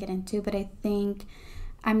really want to get into, but I think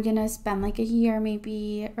I'm gonna spend like a year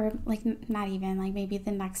maybe, or like not even, like maybe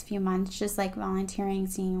the next few months just like volunteering,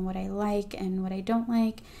 seeing what I like and what I don't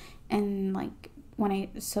like, and like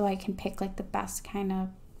so I can pick like the best kind of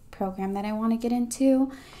program that I want to get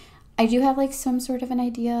into. I do have like some sort of an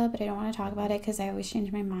idea, but I don't want to talk about it because I always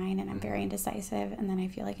change my mind and I'm very indecisive, and then I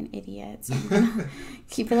feel like an idiot, so I'm gonna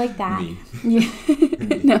keep it like that.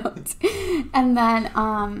 No. And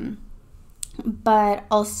then but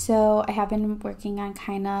also I have been working on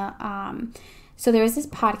kind of so there was this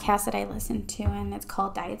podcast that I listened to, and it's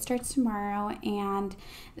called Diet Starts Tomorrow, and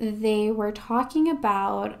they were talking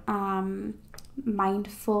about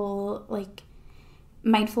mindful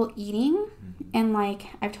eating. And like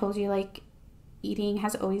I've told you, like eating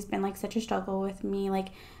has always been like such a struggle with me. Like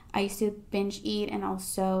I used to binge eat, and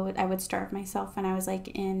also I would starve myself when I was like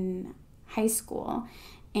in high school,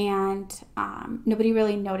 and nobody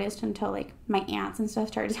really noticed until like my aunts and stuff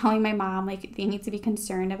started telling my mom like they need to be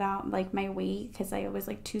concerned about like my weight because I was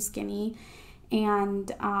like too skinny. And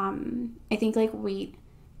I think like weight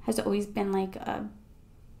has always been like a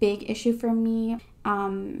big issue for me.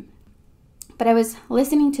 But I was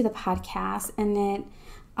listening to the podcast, and it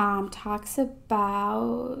talks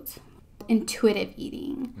about intuitive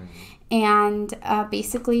eating. And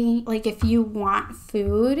basically, like if you want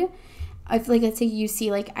food, if like let's say you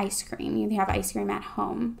see like ice cream, you have ice cream at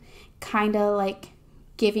home, kind of like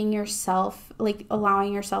giving yourself, like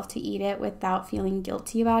allowing yourself to eat it without feeling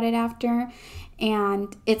guilty about it after.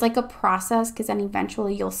 And it's like a process, because then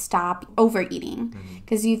eventually you'll stop overeating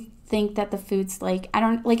because you think that the food's like,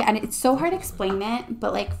 and it's so hard to explain it,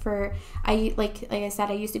 but like like I said,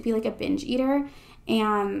 I used to be like a binge eater,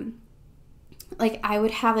 And like I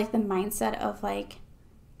would have like the mindset of like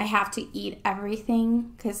I have to eat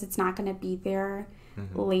everything because it's not going to be there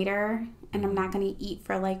later, and I'm not going to eat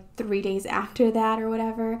for like 3 days after that or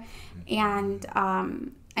whatever. And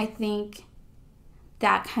I think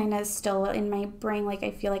that kind of still in my brain, like I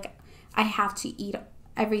feel like I have to eat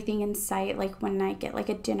everything in sight, like when I get like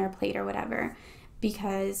a dinner plate or whatever,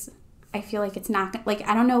 because I feel like it's not, like,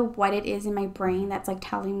 I don't know what it is in my brain that's like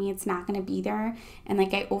telling me it's not going to be there, and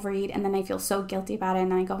like I overeat and then I feel so guilty about it,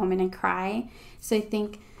 and then I go home and I cry. So I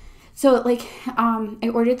think, so like I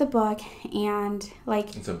ordered the book, and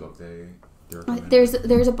like it's a book they recommend.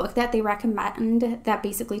 There's a book that they recommend that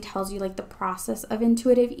basically tells you like the process of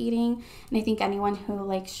intuitive eating, and I think anyone who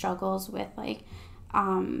like struggles with like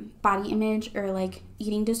body image or like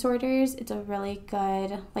eating disorders, it's a really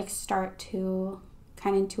good like start to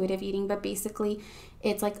kind of intuitive eating. But basically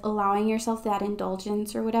it's like allowing yourself that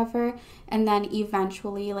indulgence or whatever, and then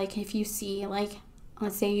eventually, like if you see, like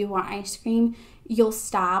let's say you want ice cream, you'll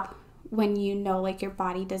stop when you know like your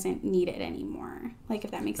body doesn't need it anymore, like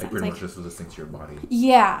if that makes sense, pretty like much just listening to your body,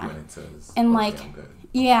 yeah, when it says, and okay, like I'm good.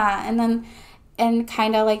 yeah, and then and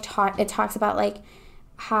kind of like it talks about like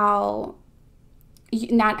how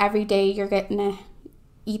not every day you're gonna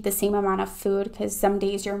eat the same amount of food, because some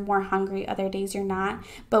days you're more hungry, other days you're not.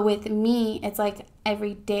 But with me, it's like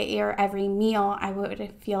every day or every meal I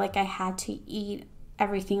would feel like I had to eat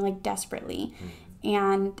everything like desperately.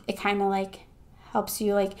 And it kind of like helps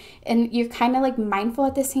you, like, and you're kind of like mindful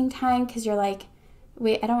at the same time, because you're like,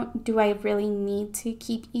 wait, do I really need to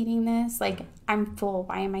keep eating this? Like, I'm full,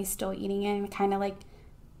 why am I still eating it? And kind of like,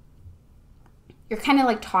 you're kind of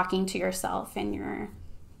like talking to yourself in your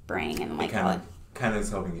brain, and like kind of is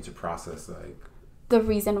helping you to process like the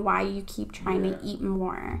reason why you keep trying to eat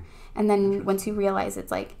more. And then once you realize,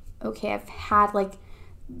 it's like, okay, I've had like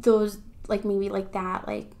those, like maybe like that,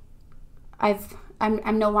 like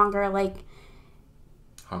I'm no longer like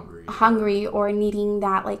hungry or needing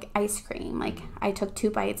that like ice cream. Like I took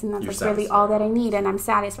 2 bites and that's like really all that I need, and I'm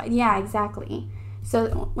satisfied. Yeah, exactly.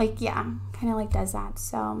 So like, yeah, kind of like does that.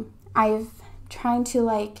 So I've trying to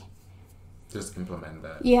like just implement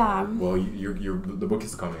that. Yeah. Well, the book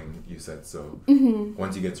is coming, you said, so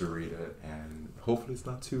once you get to read it, and hopefully it's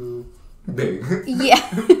not too big. Yeah.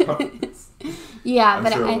 Yeah, I'm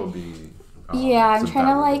but sure it will be. I'm trying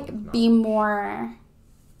to like be more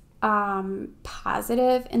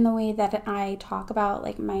positive in the way that I talk about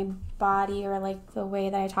like my body, or like the way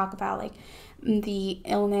that I talk about like the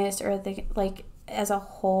illness, or the like as a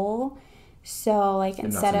whole. So like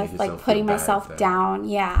instead of like putting myself down,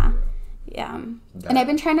 yeah. And I've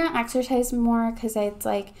been trying to exercise more, because it's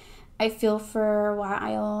like I feel for a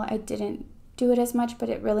while I didn't do it as much, but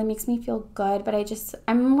it really makes me feel good. But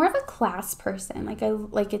I'm more of a class person.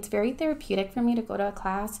 Like it's very therapeutic for me to go to a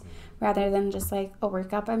class rather than just like a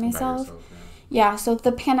workout by myself. Yeah, so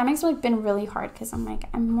the pandemic's like been really hard, because I'm like,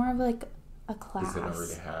 I'm more of like a class. Because they don't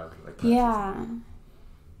really have like classes. Yeah.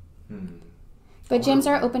 But gyms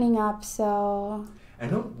are opening up, so I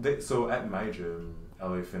know so at my gym,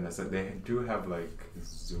 LA Fitness, they do have like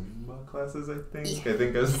Zumba classes, I think. Yeah. I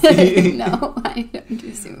think I've seen. No, I don't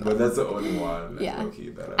do Zumba. But that's the only one. Yeah.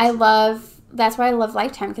 That that's why I love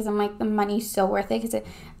Lifetime, because I'm like, the money's so worth it, because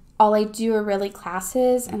all I do are really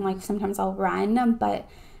classes, and like sometimes I'll run, but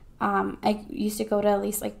I used to go to at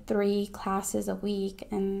least like 3 classes a week.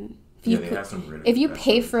 And if you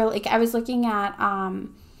pay for, like, I was looking at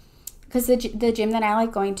because the gym that I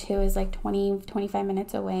like going to is like 20-25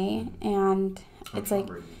 minutes away, and it's like,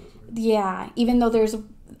 yeah, even though there's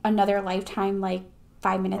another Lifetime like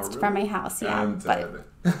 5 minutes from my house. Yeah, but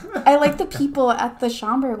I like the people at the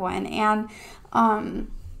Schaumburg one, and I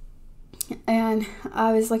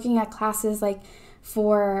was looking at classes like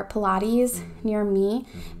for Pilates near me,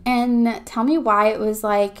 and tell me why it was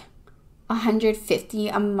like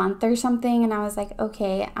 $150 a month or something, and I was like,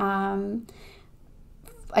 okay,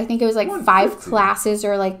 I think it was like 5 classes,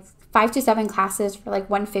 or like 5 to 7 classes for like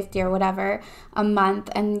 $150 or whatever a month,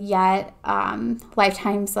 and yet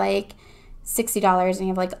Lifetime's like $60 and you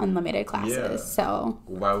have like unlimited classes. Yeah. So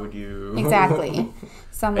why would you? Exactly.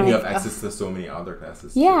 So I'm and like, you have access to so many other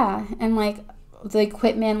classes. Yeah, too. And like the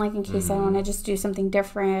equipment, like in case I want to just do something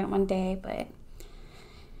different one day, but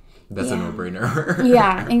that's a no-brainer.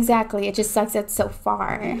 Yeah, exactly. It just sucks it's so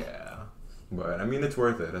far. Yeah. But I mean, it's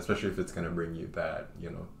worth it, especially if it's gonna bring you that,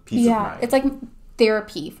 peace of mind. It's like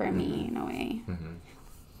therapy for me in a way.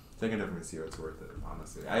 I can definitely see it's worth it,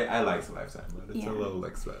 honestly. I like Lifetime, but it's a little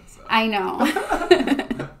expensive. I know.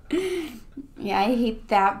 Yeah, I hate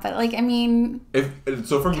that, but like, I mean,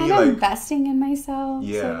 so for me, kind of investing in myself.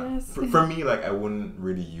 Yeah, for me, like, I wouldn't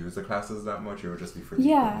really use the classes that much. It would just be for the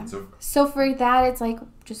equipment. So for that, it's like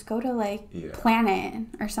just go to like Planet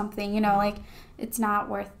or something. You know, like it's not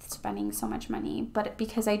worth spending so much money. But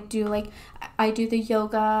because I do the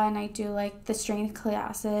yoga and I do like the strength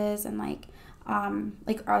classes and like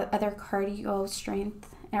other cardio strength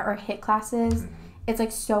or HIIT classes, it's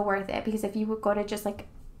like so worth it because if you would go to just like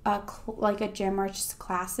a gym or just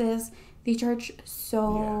classes, they charge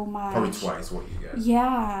so much. Probably twice what you get.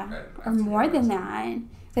 Yeah, or more than that.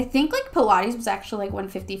 I think like Pilates was actually like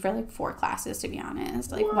 $150 for like 4 classes, to be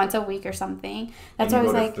honest, like once a week or something. That's why I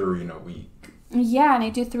was like 3 in a week. Yeah, and I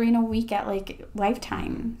do 3 in a week at like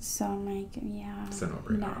Lifetime. So I'm like, it's a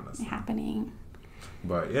no-brainer, not honestly. happening.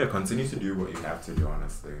 But yeah, continue to do what you have to do,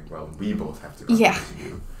 honestly. Well, we both have to continue to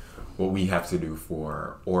do what we have to do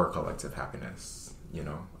for our collective happiness, you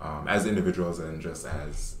know, as individuals and just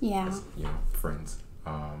as you know, friends.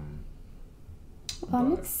 Well,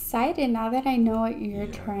 I'm excited now that I know what you're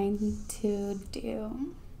trying to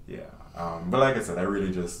do. Yeah. But like I said,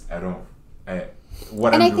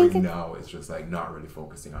 what I'm doing now is just like not really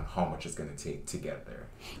focusing on how much it's going to take to get there.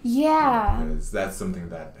 Yeah. You know, because that's something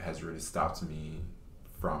that has really stopped me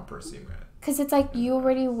from pursuing it. Because it's like you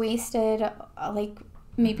already wasted like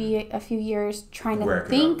maybe a few years trying to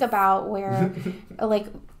think about where like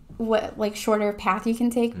what like shorter path you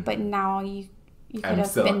can take, but now you could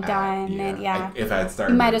have been done. And if I had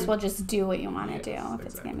started, you might as well just do what you want to do if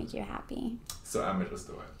it's gonna make you happy. So I'm gonna just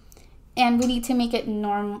do it. And we need to make it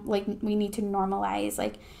we need to normalize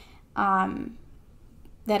like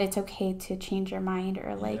that it's okay to change your mind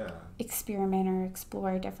or like experiment or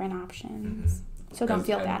explore different options. So don't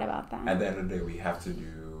feel bad about that. At the end of the day, we have to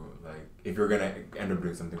do, like, if you're going to end up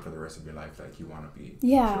doing something for the rest of your life, like, you want to be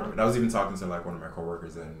sure. And I was even talking to, like, one of my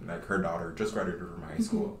coworkers, and, like, her daughter just graduated from high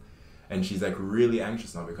school. And she's, like, really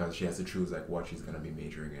anxious now because she has to choose, like, what she's going to be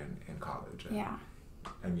majoring in college. And,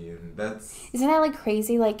 I mean, Isn't that, like,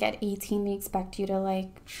 crazy? Like, at 18, they expect you to, like,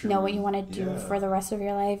 know what you want to do for the rest of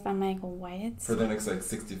your life. I'm like, what? For the next, like,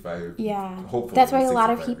 65. Yeah. Hopefully. That's why a lot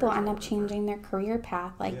of people end up changing their career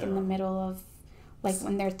path, like, in the middle of, like,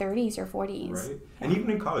 when they're 30s or 40s. Right. And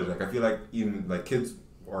even in college, like, I feel like even, like, kids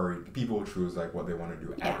or people choose, like, what they want to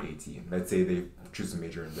do at 18. Let's say they choose to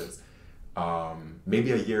major in this.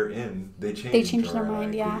 Maybe a year in, they change their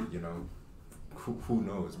mind, you know, who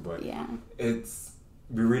knows? But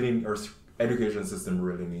our education system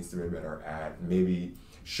really needs to be better at maybe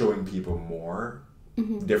showing people more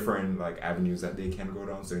different like avenues that they can go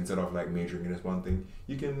down. So instead of like majoring in this one thing,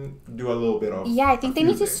 you can do a little bit of I think they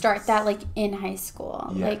need to start that like in high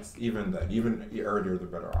school. Yes, like even earlier the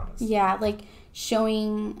better, honestly. Yeah, like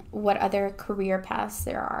showing what other career paths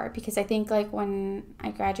there are, because I think like when I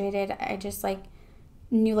graduated, I just like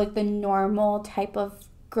knew like the normal type of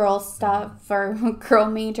girl stuff for girl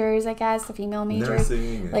majors, I guess, the female majors,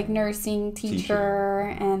 like nursing, teacher,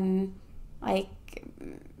 and like.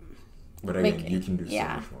 But again, like, you can do so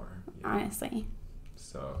much more. Honestly.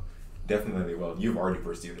 So, definitely, well, you've already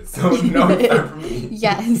pursued it, so no, it's time for me.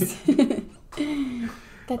 Yes.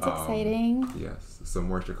 That's exciting. Yes, so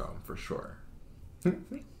more to come, for sure.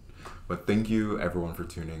 But thank you, everyone, for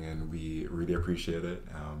tuning in. We really appreciate it.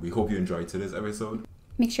 We hope you enjoyed today's episode.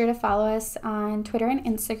 Make sure to follow us on Twitter and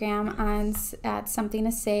Instagram at Something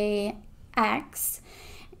to Say X,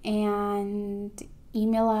 and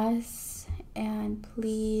email us. And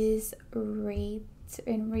please rate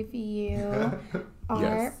and review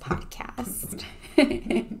our podcast.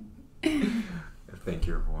 Thank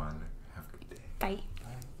you, everyone. Have a good day. Bye.